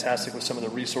really fantastic with some of the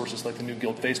resources like the new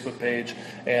Guild Facebook page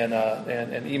and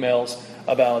emails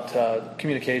about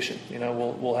communication.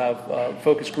 We'll have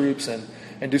focus groups and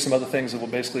do some other things that will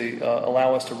basically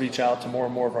allow us to reach out to more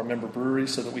and more of our member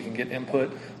breweries so that we can get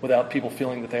input without people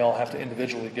feeling that they all have to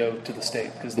individually go to the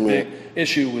state. Because the big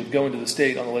issue with going to the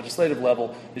state on the legislative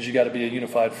level is you got to be a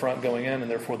unified front going in, and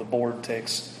therefore the board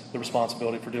takes the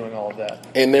responsibility for doing all of that.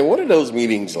 And then what are those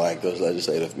meetings like, those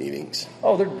legislative meetings?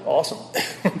 Oh, they're awesome.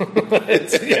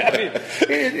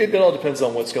 It all depends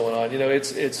on what's going on.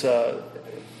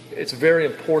 It's very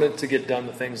important to get done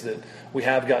the things that we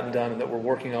have gotten done and that we're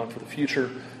working on for the future.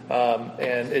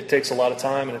 And it takes a lot of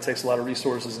time, and it takes a lot of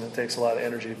resources, and it takes a lot of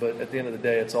energy. But at the end of the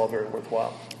day, it's all very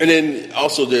worthwhile. And then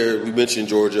also we mentioned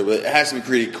Georgia, but it has to be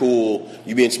pretty cool,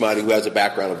 you being somebody who has a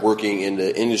background of working in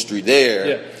the industry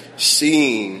there,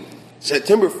 seeing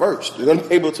September 1st, you're going to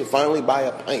be able to finally buy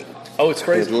a pint. Oh, it's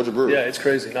crazy. Georgia Brewery. Yeah, it's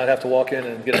crazy. Not have to walk in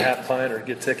and get a half pint or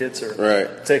get tickets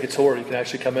or take a tour. You can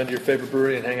actually come into your favorite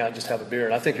brewery and hang out and just have a beer.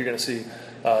 And I think you're going to see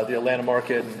the Atlanta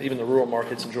market and even the rural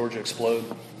markets in Georgia explode.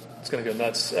 It's going to go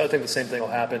nuts. I think the same thing will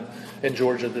happen in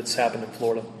Georgia that's happened in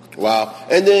Florida. Wow.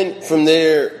 And then from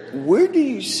there, where do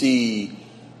you see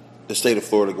the state of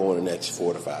Florida going in the next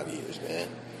 4 to 5 years, man?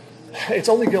 It's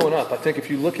only going up. I think if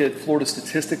you look at Florida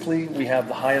statistically, we have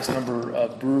the highest number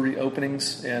of brewery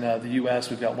openings in the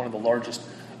U.S. We've got one of the largest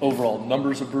overall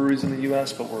numbers of breweries in the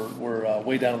U.S., but we're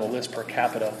way down on the list per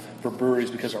capita for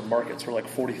breweries because our markets are like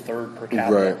 43rd per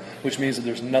capita, which means that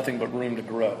there's nothing but room to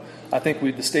grow. I think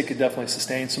the state could definitely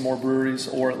sustain some more breweries,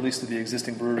 or at least if the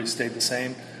existing breweries stayed the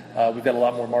same. We've got a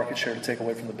lot more market share to take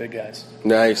away from the big guys.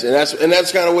 Nice, and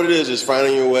that's kind of what it is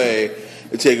finding your way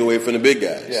to take away from the big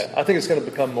guys. Yeah, I think it's going to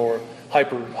become more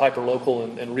hyper local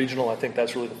and regional. I think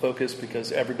that's really the focus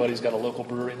because everybody's got a local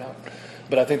brewery now.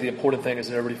 But I think the important thing is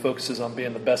that everybody focuses on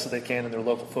being the best that they can in their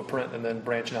local footprint and then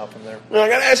branching out from there. Now, I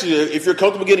got to ask you, if you're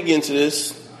comfortable getting into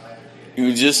this,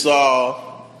 you just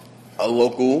saw a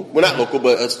local, well, not local,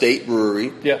 but a state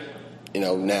brewery. Yeah.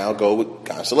 Now go with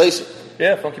Constellation.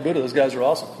 Yeah, Funky Buddha. Those guys are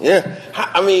awesome. Yeah.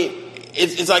 I mean,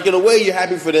 it's like in a way you're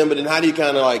happy for them, but then how do you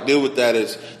kind of like deal with that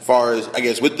as far as, I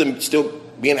guess, with them still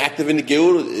being active in the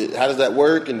guild? How does that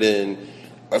work? And then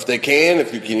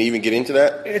if you can even get into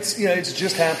that? It's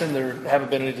just happened. There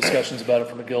haven't been any discussions about it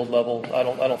from a guild level. I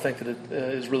don't think that it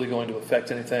is really going to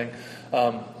affect anything.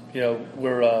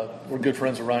 We're good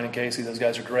friends with Ryan and Casey. Those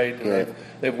guys are great, and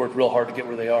they've worked real hard to get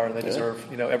where they are, and they deserve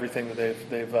everything that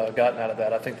they've gotten out of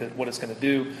that. I think that what it's going to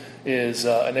do is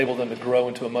enable them to grow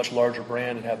into a much larger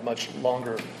brand and have much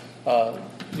longer, a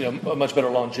much better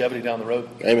longevity down the road.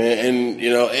 Hey man, and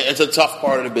it's a tough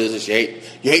part of the business. You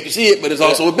hate to see it, but it's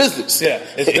also a business. Yeah,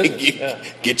 it's a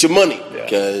business. Get your money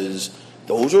because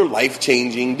those are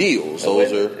life-changing deals.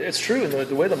 It's true, and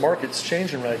the way the market's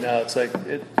changing right now, it's like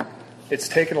it's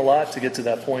taken a lot to get to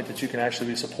that point that you can actually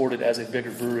be supported as a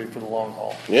bigger brewery for the long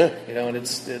haul. Yeah. And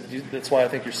that's why I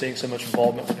think you're seeing so much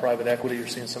involvement with private equity. You're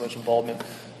seeing so much involvement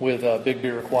with big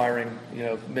beer acquiring,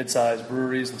 mid-sized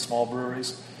breweries and small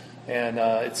breweries. And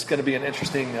it's going to be an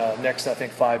interesting next, I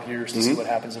think, 5 years to see what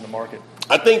happens in the market.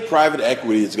 I think private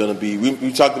equity is going to be,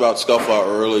 we talked about Scufflaw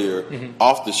earlier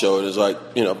off the show. It's like,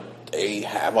 they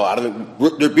have a lot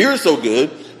of, their beer is so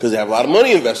good because they have a lot of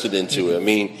money invested into it. I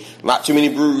mean, not too many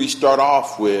breweries start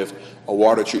off with a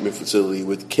water treatment facility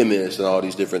with chemists and all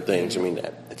these different things. I mean,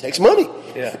 it takes money.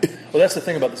 Yeah. Well, that's the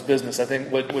thing about this business. I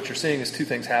think what you're seeing is two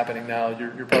things happening now.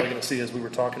 You're probably going to see, as we were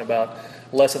talking about,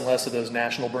 less and less of those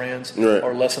national brands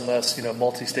or less and less,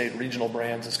 multi-state regional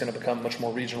brands. It's going to become much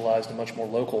more regionalized and much more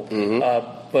local.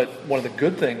 But one of the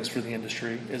good things for the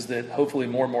industry is that hopefully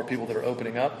more and more people that are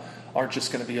opening up aren't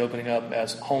just going to be opening up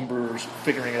as home brewers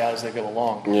figuring it out as they go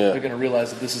along. They're going to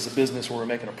realize that this is a business where we're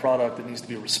making a product that needs to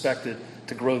be respected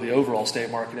to grow the overall state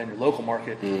market and your local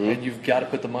market, and you've got to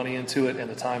put the money into it and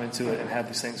the time into it and have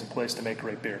these things in place to make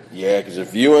great beer. Yeah, because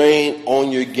if you ain't on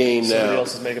your game now, somebody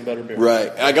else is making better beer.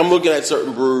 Right. Like I'm looking at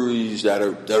certain breweries that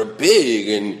are big,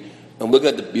 and I'm looking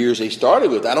at the beers they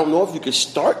started with. I don't know if you could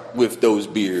start with those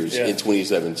beers in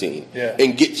 2017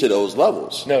 and get to those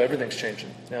levels. No, everything's changing.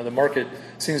 Now, the market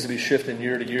seems to be shifting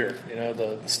year to year.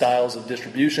 The styles of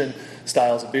distribution,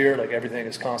 styles of beer, like everything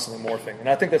is constantly morphing. And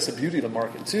I think that's the beauty of the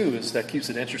market, too, is that keeps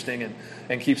it interesting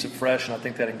and keeps it fresh, and I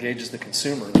think that engages the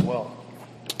consumer as well.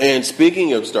 And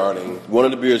speaking of starting, one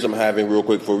of the beers I'm having real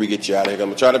quick before we get you out of here, I'm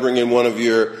going to try to bring in one of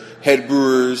your head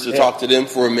brewers to talk to them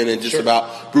for a minute just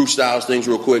about brew styles, things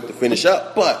real quick to finish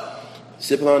up. But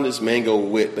sipping on this Mango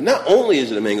Wit. But not only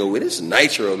is it a Mango Wit, it's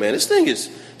nitro, man. This thing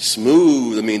is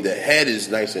smooth. I mean, the head is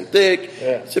nice and thick. Yeah.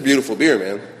 It's a beautiful beer,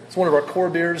 man. It's one of our core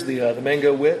beers, the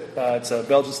Mango Wit. It's a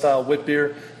Belgian-style wit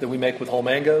beer that we make with whole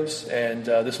mangoes, and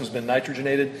this one's been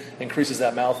nitrogenated, increases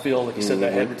that mouthfeel, like you said,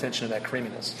 that head retention and that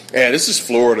creaminess. Yeah, this is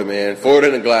Florida, man. Florida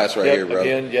in a glass right here, bro.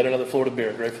 Again, yet another Florida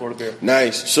beer, great Florida beer.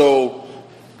 Nice. So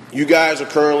you guys are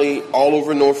currently all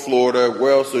over North Florida.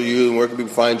 Where else are you, and where can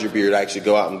people find your beer to actually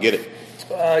go out and get it?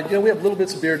 We have little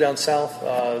bits of beer down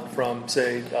south from,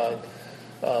 say,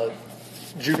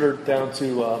 Jupiter down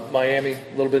to Miami,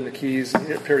 a little bit in the Keys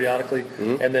periodically,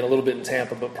 and then a little bit in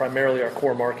Tampa. But primarily, our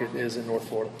core market is in North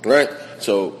Florida. Right.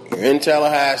 So you're in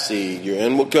Tallahassee, you're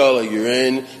in Wakulla, you're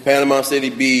in Panama City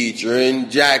Beach, you're in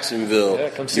Jacksonville. Yeah,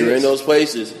 come see you're us. in those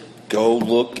places. Go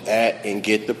look at and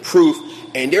get the proof.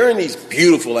 And they're in these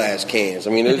beautiful ass cans. I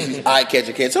mean, there's these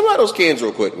eye-catching cans. Tell me about those cans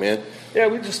real quick, man. Yeah,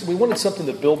 we wanted something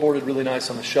that billboarded really nice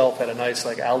on the shelf, had a nice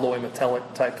like alloy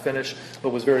metallic type finish, but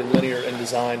was very linear in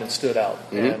design and stood out.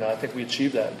 And I think we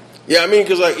achieved that. Yeah, I mean,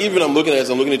 because like even I'm looking at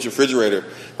your refrigerator,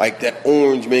 like that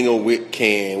orange mango wick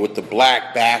can with the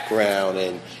black background,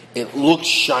 and it looks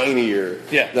shinier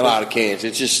than a lot of cans.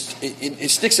 It just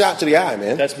it sticks out to the eye,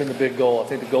 man. That's been the big goal. I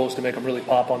think the goal is to make them really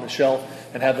pop on the shelf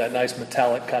and have that nice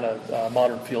metallic kind of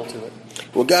modern feel to it.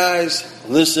 Well, guys,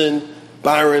 listen,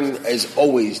 Byron, as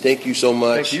always, thank you so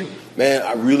much. Thank you. Man,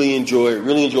 I really enjoy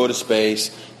the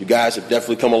space. You guys have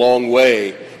definitely come a long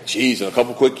way. Jeez, in a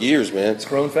couple quick years, man. It's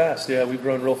grown fast. Yeah, we've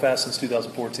grown real fast since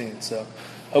 2014. So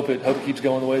hope it keeps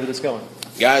going the way that it's going.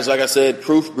 Guys, like I said,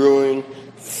 Proof Brewing,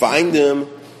 find them.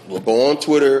 Go on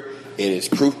Twitter. It is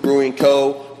Proof Brewing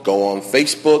Co. Go on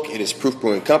Facebook. It is Proof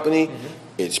Brewing Company.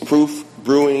 It's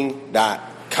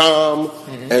proofbrewing.com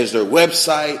as their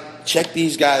website. Check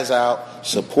these guys out.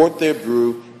 Support their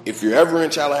brew. If you're ever in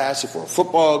Tallahassee for a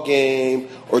football game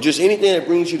or just anything that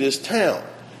brings you to this town,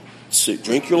 so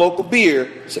drink your local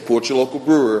beer, support your local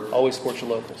brewer. Always support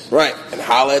your locals. Right. And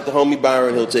holler at the homie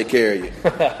Byron. He'll take care of you.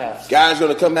 Guys, we're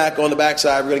going to come back on the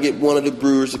backside. We're going to get one of the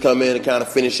brewers to come in and kind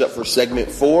of finish up for segment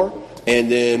 4.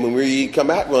 And then when we come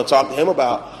back, we're going to talk to him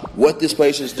about what this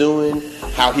place is doing,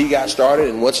 how he got started,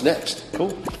 and what's next.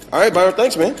 Cool. All right, Byron.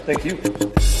 Thanks, man. Thank you.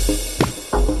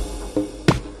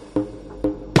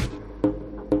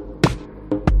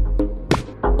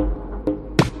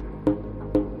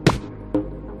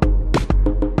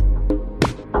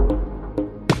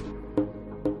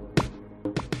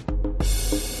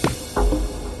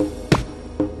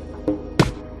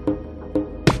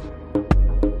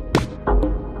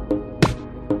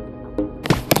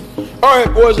 All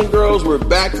right, boys and girls, we're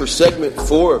back for segment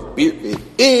 4 of Beer It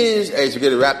Is, as we're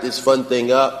going to wrap this fun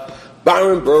thing up.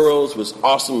 Byron Burroughs was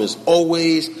awesome as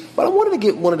always, but I wanted to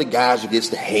get one of the guys who gets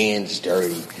the hands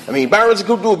dirty. I mean, Byron's a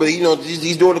good dude, but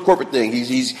he's doing the corporate thing.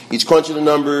 He's crunching the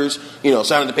numbers,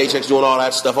 signing the paychecks, doing all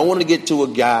that stuff. I wanted to get to a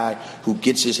guy who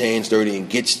gets his hands dirty and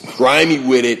gets grimy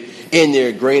with it in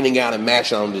there, graining out and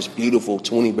mashing on this beautiful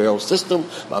 20-barrel system.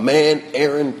 My man,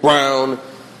 Aaron Brown.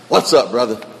 What's up,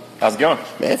 brother? How's it going?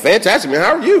 Man, fantastic, man.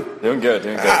 How are you? Doing good.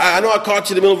 I know I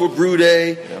caught you in the middle of a brew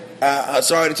day. Yep.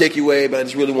 Sorry to take you away, but I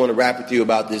just really want to rap with you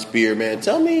about this beer, man.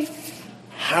 Tell me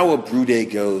how a brew day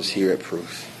goes here at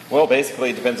Proof. Well, basically,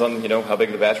 it depends on, how big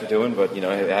of the batch we're doing, but,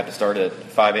 I have to start at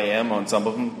 5 a.m. on some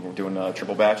of them. We're doing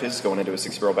triple batches, going into a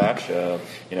 6-barrel batch.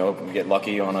 We get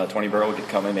lucky on a 20-barrel, we could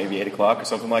come in maybe 8 o'clock or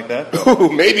something like that.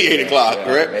 Ooh, maybe 8 o'clock,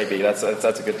 correct? Maybe. That's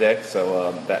a good day,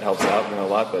 so that helps out a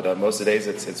lot. But most of the days,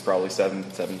 it's probably 6,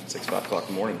 5 o'clock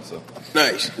in the morning. So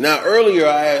Nice. Now, earlier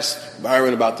I asked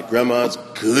Byron about the Grandma's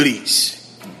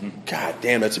Goodies. God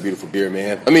damn, that's a beautiful beer,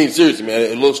 man. I mean, seriously, man,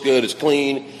 it looks good, it's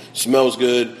clean, smells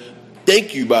good.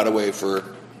 Thank you, by the way, for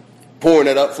pouring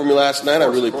that up for me last night. I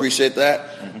really appreciate that.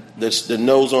 The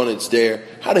nose on it's there.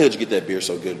 How the hell did you get that beer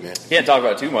so good, man? Can't talk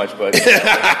about it too much, but we've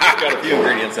got a few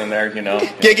ingredients in there,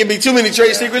 Can't give me too many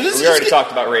trade secrets. We already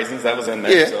talked about raisins. That was in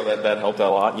there, so that helped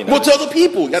out a lot. Well, tell the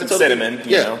people. You got to tell cinnamon,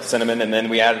 cinnamon, and then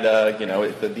we added,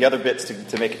 the other bits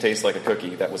to make it taste like a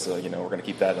cookie. That was, we're going to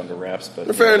keep that under wraps.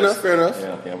 But fair enough.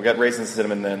 Yeah, we got raisins and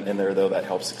cinnamon in there, though. That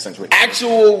helps accentuate.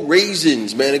 Actual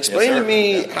raisins, man. Explain to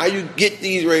me how you get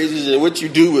these raisins and what you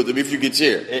do with them if you get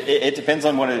here. It depends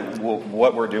on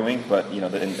what we're doing, but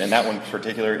in that one in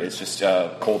particular, it's just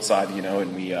cold side,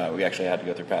 and we actually had to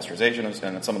go through pasteurization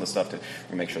and some of the stuff to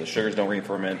make sure the sugars don't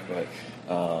re-ferment. But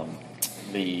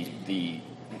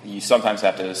you sometimes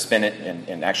have to spin it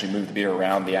and actually move the beer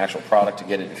around the actual product to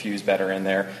get it infused better in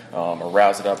there, or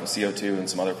rouse it up with CO2 and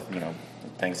some other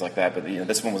things like that. But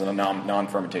this one was a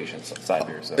non-fermentation side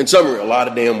beer. So. In summary, a lot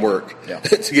of damn work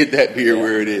to get that beer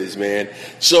where it is, man.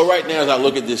 So right now, as I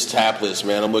look at this tap list,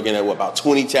 man, I'm looking at about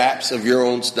 20 taps of your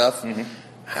own stuff.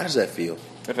 How does that feel?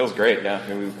 It feels great,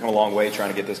 yeah. We've come a long way trying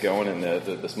to get this going, and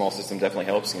the small system definitely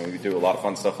helps. We do a lot of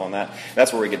fun stuff on that.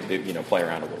 That's where we get to do, play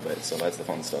around a little bit. So that's the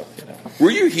fun stuff. Were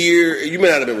you here? You may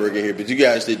not have been working here, but you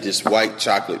guys did this white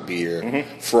chocolate beer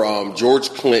from George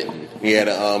Clinton. He had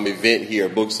an event here, a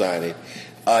book signing.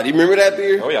 Do you remember that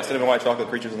beer? Oh, yeah. Cinnamon White Chocolate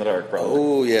Creatures in the Dark, probably.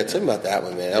 Oh, yeah. Tell me about that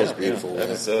one, man. That was beautiful. That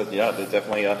was,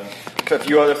 definitely A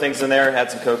few other things in there.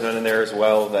 Had some coconut in there as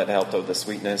well that helped with the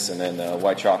sweetness, and then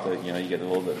white chocolate. You get a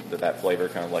little bit of that flavor,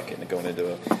 kind of like going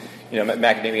into a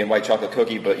macadamia and white chocolate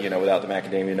cookie, but without the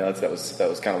macadamia nuts. That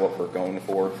was kind of what we're going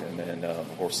for, and then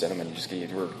of course cinnamon.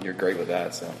 You're great with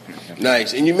that. So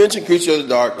nice. And you mentioned Creature of the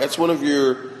Dark. That's one of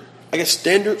your, I guess,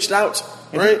 standard stouts,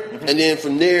 right? Mm-hmm. And then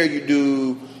from there you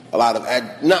do a lot of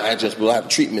not adjuncts, but a lot of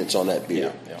treatments on that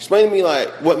beer. Yeah. Explain to me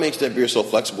what makes that beer so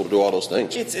flexible to do all those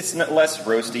things. It's less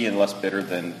roasty and less bitter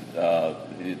than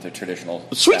the traditional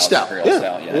sweet stout. Stout.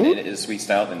 Yeah, mm-hmm. It is sweet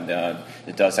stout, and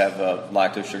it does have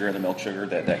lactose sugar and the milk sugar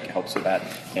that helps with that,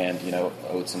 and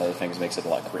oats and other things makes it a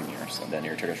lot creamier than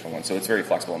your traditional one. So it's very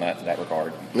flexible in that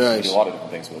regard. Nice. You do a lot of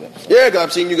different things with it. So. Yeah, because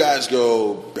I've seen you guys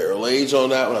go barrel aged on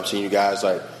that one. I've seen you guys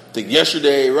I think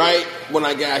yesterday, right when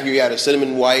I got here, you had a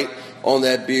cinnamon white on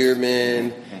that beer, man.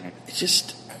 Mm-hmm. It's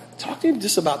just talk to me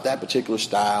just about that particular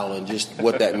style and just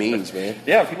what that means, man.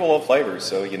 Yeah, people love flavors,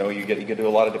 so you get to do a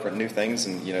lot of different new things,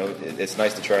 and it's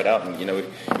nice to try it out. And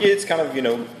it's kind of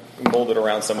molded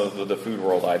around some of the food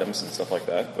world items and stuff like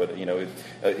that. But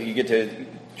you get to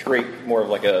create more of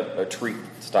like a treat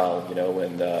style,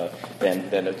 than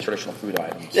a traditional food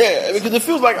item. Yeah, because it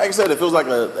feels like I said, it feels like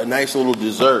a nice little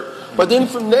dessert. But then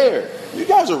from there, you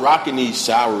guys are rocking these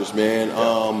sours, man.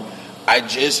 Yeah. I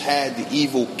just had the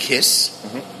Evil Kiss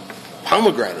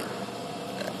pomegranate.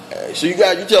 So you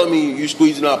telling me you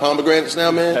squeezing out pomegranates now,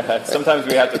 man? Sometimes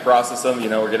we have to process them.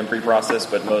 We're getting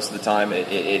pre-processed, but most of the time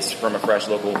it's from a fresh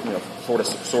local, sort of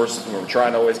source. We're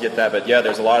trying to always get that, but yeah,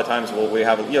 there's a lot of times we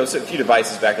have a few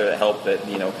devices back there that help that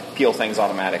peel things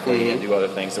automatically and do other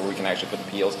things so we can actually put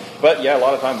the peels. But yeah, a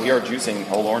lot of times we are juicing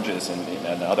whole oranges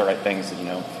and other things.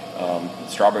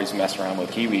 Strawberries we mess around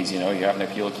with, kiwis. You're having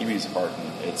to peel kiwis apart,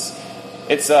 and it's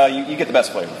you get the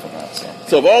best flavor from that.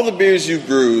 So of all the beers you've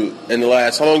brewed in the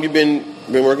last, how long you been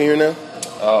working here now?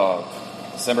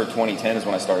 December 2010 is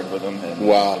when I started with them, and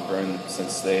wow, I've been brewing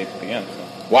since they began.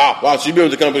 So. Wow! So you've been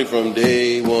with the company from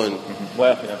day one. Mm-hmm.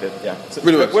 Well, yeah.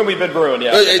 Pretty much. When we've been brewing,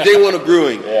 yeah. Day one of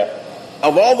brewing. Yeah.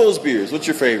 Of all those beers, what's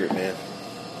your favorite, man?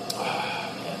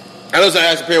 I know I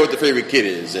asked to pair what the favorite kid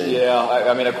is. Yeah,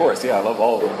 I mean, of course, yeah, I love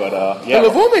all of them, but yeah. I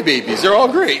love all my babies; they're all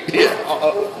great. Yeah.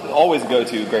 Always great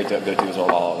to go to is Old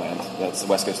La La Land. That's the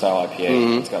West Coast style IPA.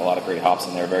 Mm-hmm. It's got a lot of great hops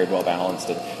in there, very well balanced.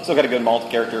 It still got a good malt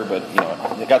character, but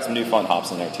it got some new fun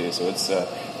hops in there too. So it's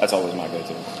that's always my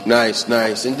go-to.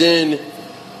 Nice. And then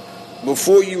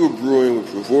before you were brewing,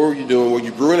 were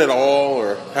you brewing at all,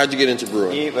 or how'd you get into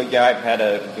brewing? Yeah, I had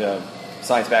a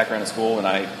science background in school, and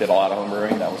I did a lot of home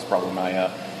brewing. That was probably my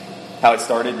how it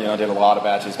started. I did a lot of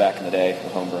batches back in the day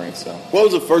with home brewing. So, what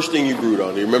was the first thing you brewed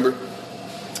on? Do you remember?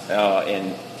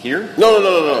 In here?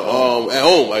 No. At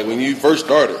home, like when you first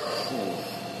started.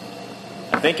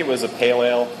 I think it was a pale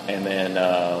ale, and then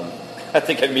I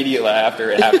think immediately after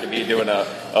it happened to be doing a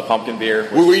pumpkin beer.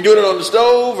 Were you doing it on the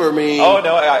stove, or Oh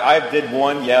no, I did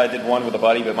one. Yeah, I did one with a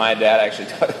buddy, but my dad actually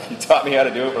taught me how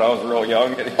to do it when I was real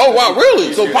young. Oh wow,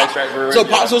 really? So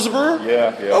Pops was a brewer?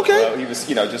 Yeah. Okay. Well, he was,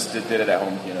 just did it at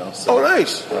home, So, oh,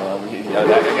 nice.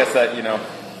 I guess that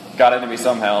got into me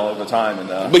somehow over time,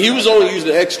 and. But he was only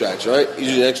using extracts, right? He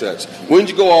was using extracts. When did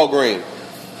you go all grain?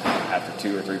 After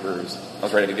 2 or 3 brews, I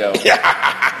was ready to go.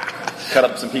 Cut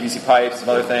up some PVC pipes, some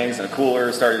other things, and a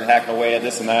cooler. Started hacking away at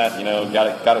this and that.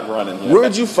 Got it running. Where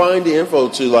did you find the info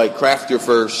to craft your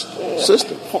first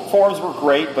system? Forums were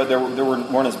great, but they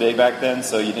weren't as big back then,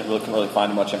 so you couldn't really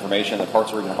find much information. The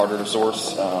parts were even harder to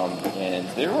source, and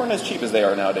they weren't as cheap as they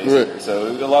are nowadays. Right.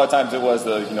 So a lot of times it was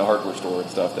the hardware store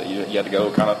and stuff that you had to go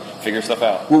kind of figure stuff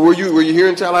out. Were you here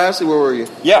in Tallahassee? Where were you?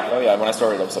 Yeah. Oh yeah. When I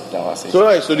started, I was up in Tallahassee. So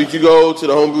nice. So did you go to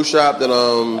the homebrew shop? That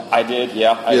I did.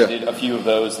 Yeah. I did a few of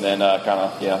those, and then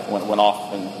went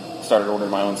off and started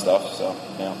ordering my own stuff. So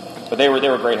but they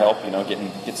were great help.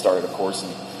 Get started, of course,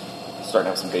 and starting to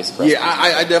have some basic recipes. Yeah,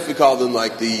 I definitely call them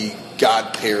like the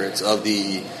godparents of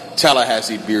the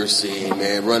Tallahassee beer scene,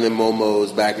 man. Running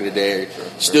Momo's back in the day,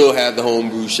 still have the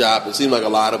homebrew shop. It seems like a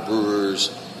lot of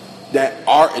brewers that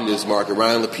are in this market.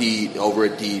 Ryan Lapede over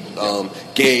at Deep,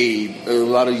 Gabe, a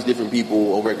lot of these different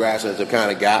people over at Grasslands have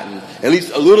kind of gotten at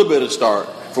least a little bit of start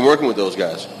from working with those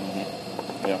guys.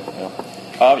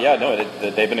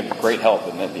 They've been a great help,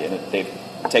 and they've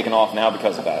taken off now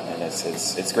because of that. And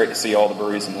it's great to see all the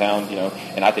breweries in town,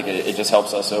 and I think it just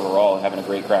helps us overall having a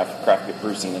great craft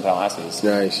brew scene in Tallahassee.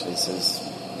 Nice.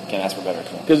 Can't ask for better.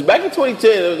 Because back in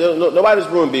 2010, nobody's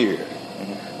brewing beer here.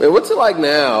 Man, what's it like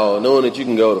now, knowing that you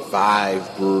can go to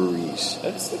 5 breweries?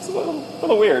 It's a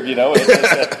little weird, I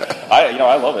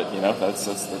love it.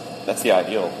 That's the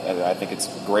ideal. I think it's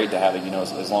great to have it.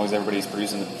 As long as everybody's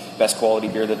producing the best quality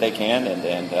beer that they can,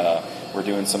 and we're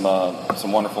doing some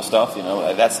wonderful stuff. You know,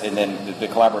 and then the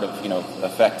collaborative, you know,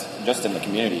 effect just in the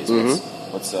community is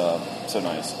what's so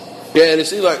nice. Yeah, and it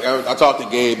seems like I talked to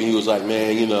Gabe, and he was like,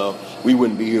 man, you know, we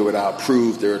wouldn't be here without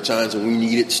Proof. There are times when we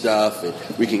needed stuff, and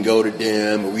we can go to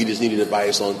them, or we just needed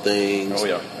advice on things. Oh,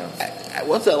 yeah.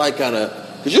 What's that like, kind of,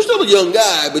 because you're still a young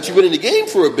guy, but you've been in the game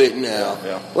for a bit now.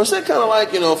 Yeah. What's that kind of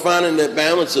like, you know, finding that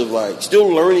balance of, like, still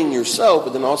learning yourself,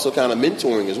 but then also kind of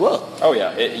mentoring as well? Oh,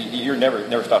 yeah. You're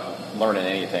never stop learning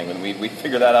anything. And we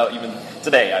figure that out even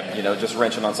today. You know, just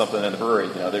wrenching on something in the brewery.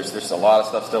 You know, there's a lot of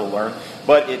stuff still to learn.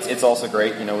 But it's also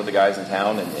great, you know, with the guys in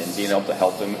town and being able to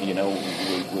help them, you know,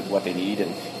 with what they need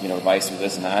and, you know, advice with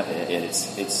this and that.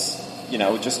 It's you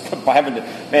know, just by having to,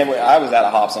 man, I was out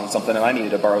of hops on something and I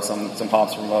needed to borrow some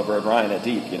hops from Brad Ryan at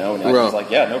Deep, you know, and I was like,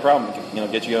 yeah, no problem, you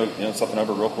know, get you know, something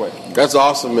over real quick. That's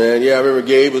awesome, man. Yeah, I remember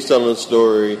Gabe was telling a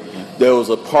story. There was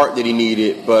a part that he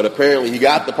needed, but apparently he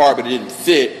got the part, but it didn't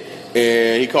fit,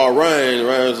 and he called Ryan, and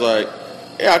Ryan was like,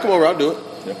 yeah, I'll come over, I'll do it.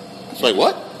 Yeah. It's like,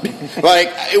 what?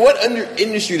 Like, what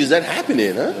industry does that happen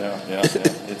in, huh? Yeah.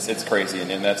 It's crazy,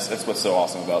 and that's what's so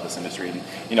awesome about this industry. And,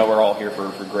 you know, we're all here for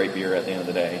great beer at the end of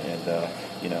the day, and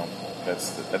you know,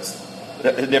 that's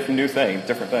a different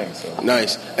thing. So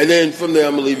nice. And then from there,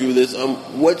 I'm gonna leave you with this.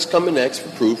 What's coming next for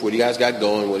Proof? What do you guys got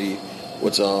going?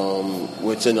 What's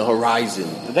in the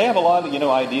horizon? They have a lot of, you know,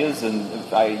 ideas,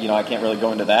 and I can't really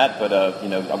go into that, but you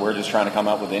know, we're just trying to come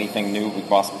up with anything new we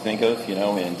possibly think of, you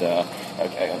know, and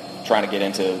trying to get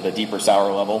into the deeper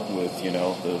sour level with, you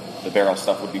know, the barrel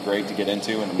stuff would be great to get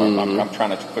into, and I'm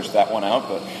trying to push that one out,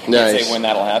 but I can't say when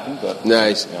that'll happen. But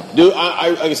nice, you know. Dude.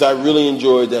 I guess I really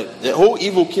enjoyed that whole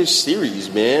Evil Kiss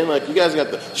series, man. Like, you guys got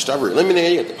the strawberry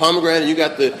lemonade, you got the pomegranate, you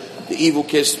got the Evil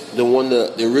Kiss,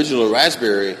 the original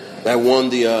raspberry. That won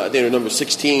the I think number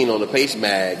 16 on the Pace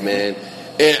Mag, man.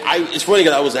 And it's funny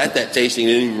because I was at that tasting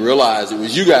and didn't even realize it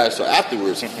was you guys so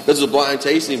afterwards. This was a blind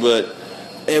tasting, but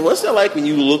and what's that like when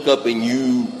you look up and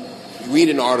you read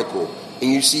an article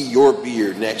and you see your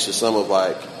beer next to some of,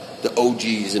 like, the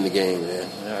OGs in the game, man?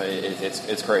 Yeah,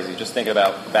 it's crazy. Just thinking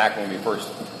about back when we first,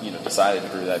 you know, decided to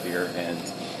brew that beer, and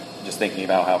just thinking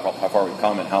about how far we've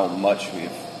come and how much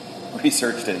we've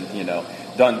researched and, you know,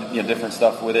 done, you know, different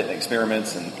stuff with it and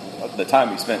experiments, and the time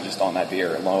we spent just on that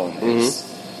beer alone is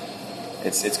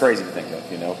it's crazy to think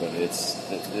of, you know, but it's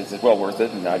well worth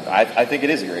it, and I think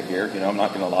it is a great beer. You know, I'm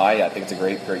not going to lie. I think it's a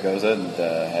great Goza, and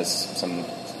has some.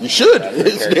 You should.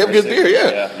 It's a damn good beer,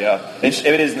 yeah.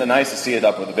 It is nice to see it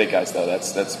up with the big guys, though.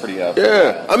 That's pretty.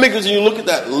 Yeah, I mean, because when you look at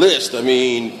that list, I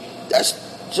mean, that's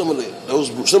some of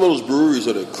those breweries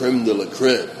are the creme de la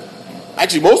creme.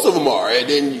 Actually, most of them are, and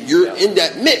then you're in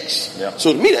that mix. Yeah.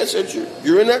 So to me, that's it.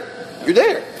 You're in that. You're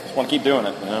there. Just want to keep doing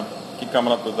it, you know. Keep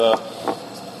coming up with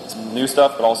some new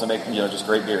stuff, but also make, you know, just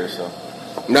great beer. So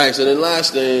nice. And then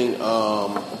last thing,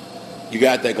 you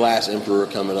got that Glass Emperor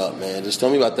coming up, man. Just tell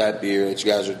me about that beer that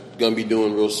you guys are going to be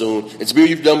doing real soon. It's a beer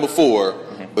you've done before,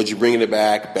 but you're bringing it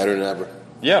back better than ever.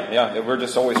 Yeah. We're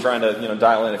just always trying to, you know,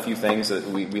 dial in a few things that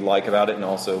we like about it, and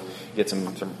also get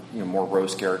some you know, more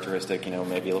roast characteristic, you know,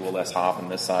 maybe a little less hop on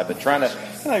this side, but trying to,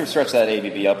 you know, stretch that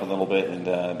ABV up a little bit,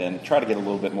 and try to get a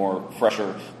little bit more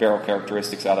fresher barrel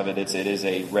characteristics out of it. It is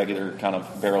a regular kind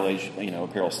of barrel aged, you know,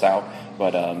 imperial stout,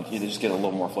 but you just get a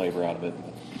little more flavor out of it.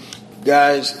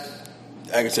 Guys,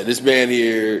 like I said, this man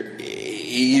here,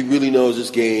 he really knows this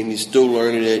game. He's still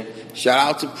learning it. Shout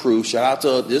out to Proof. Shout out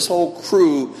to this whole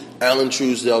crew, Alan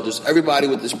Truesdell, just everybody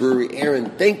with this brewery.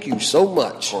 Aaron, thank you so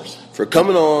much for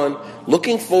coming on.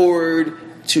 Looking forward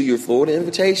to your Florida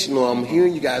Invitational. I'm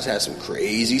hearing you guys have some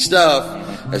crazy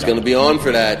stuff that's going to be on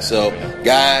for that. So,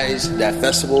 guys, that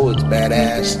festival, it's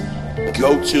badass.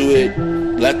 Go to it.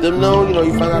 Let them know, you know,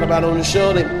 you find out about it on the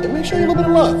show. They make sure you a little bit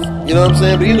of love. You know what I'm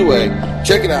saying? But either way,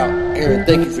 check it out. Aaron,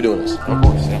 thank you for doing this. Of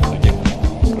course, yeah.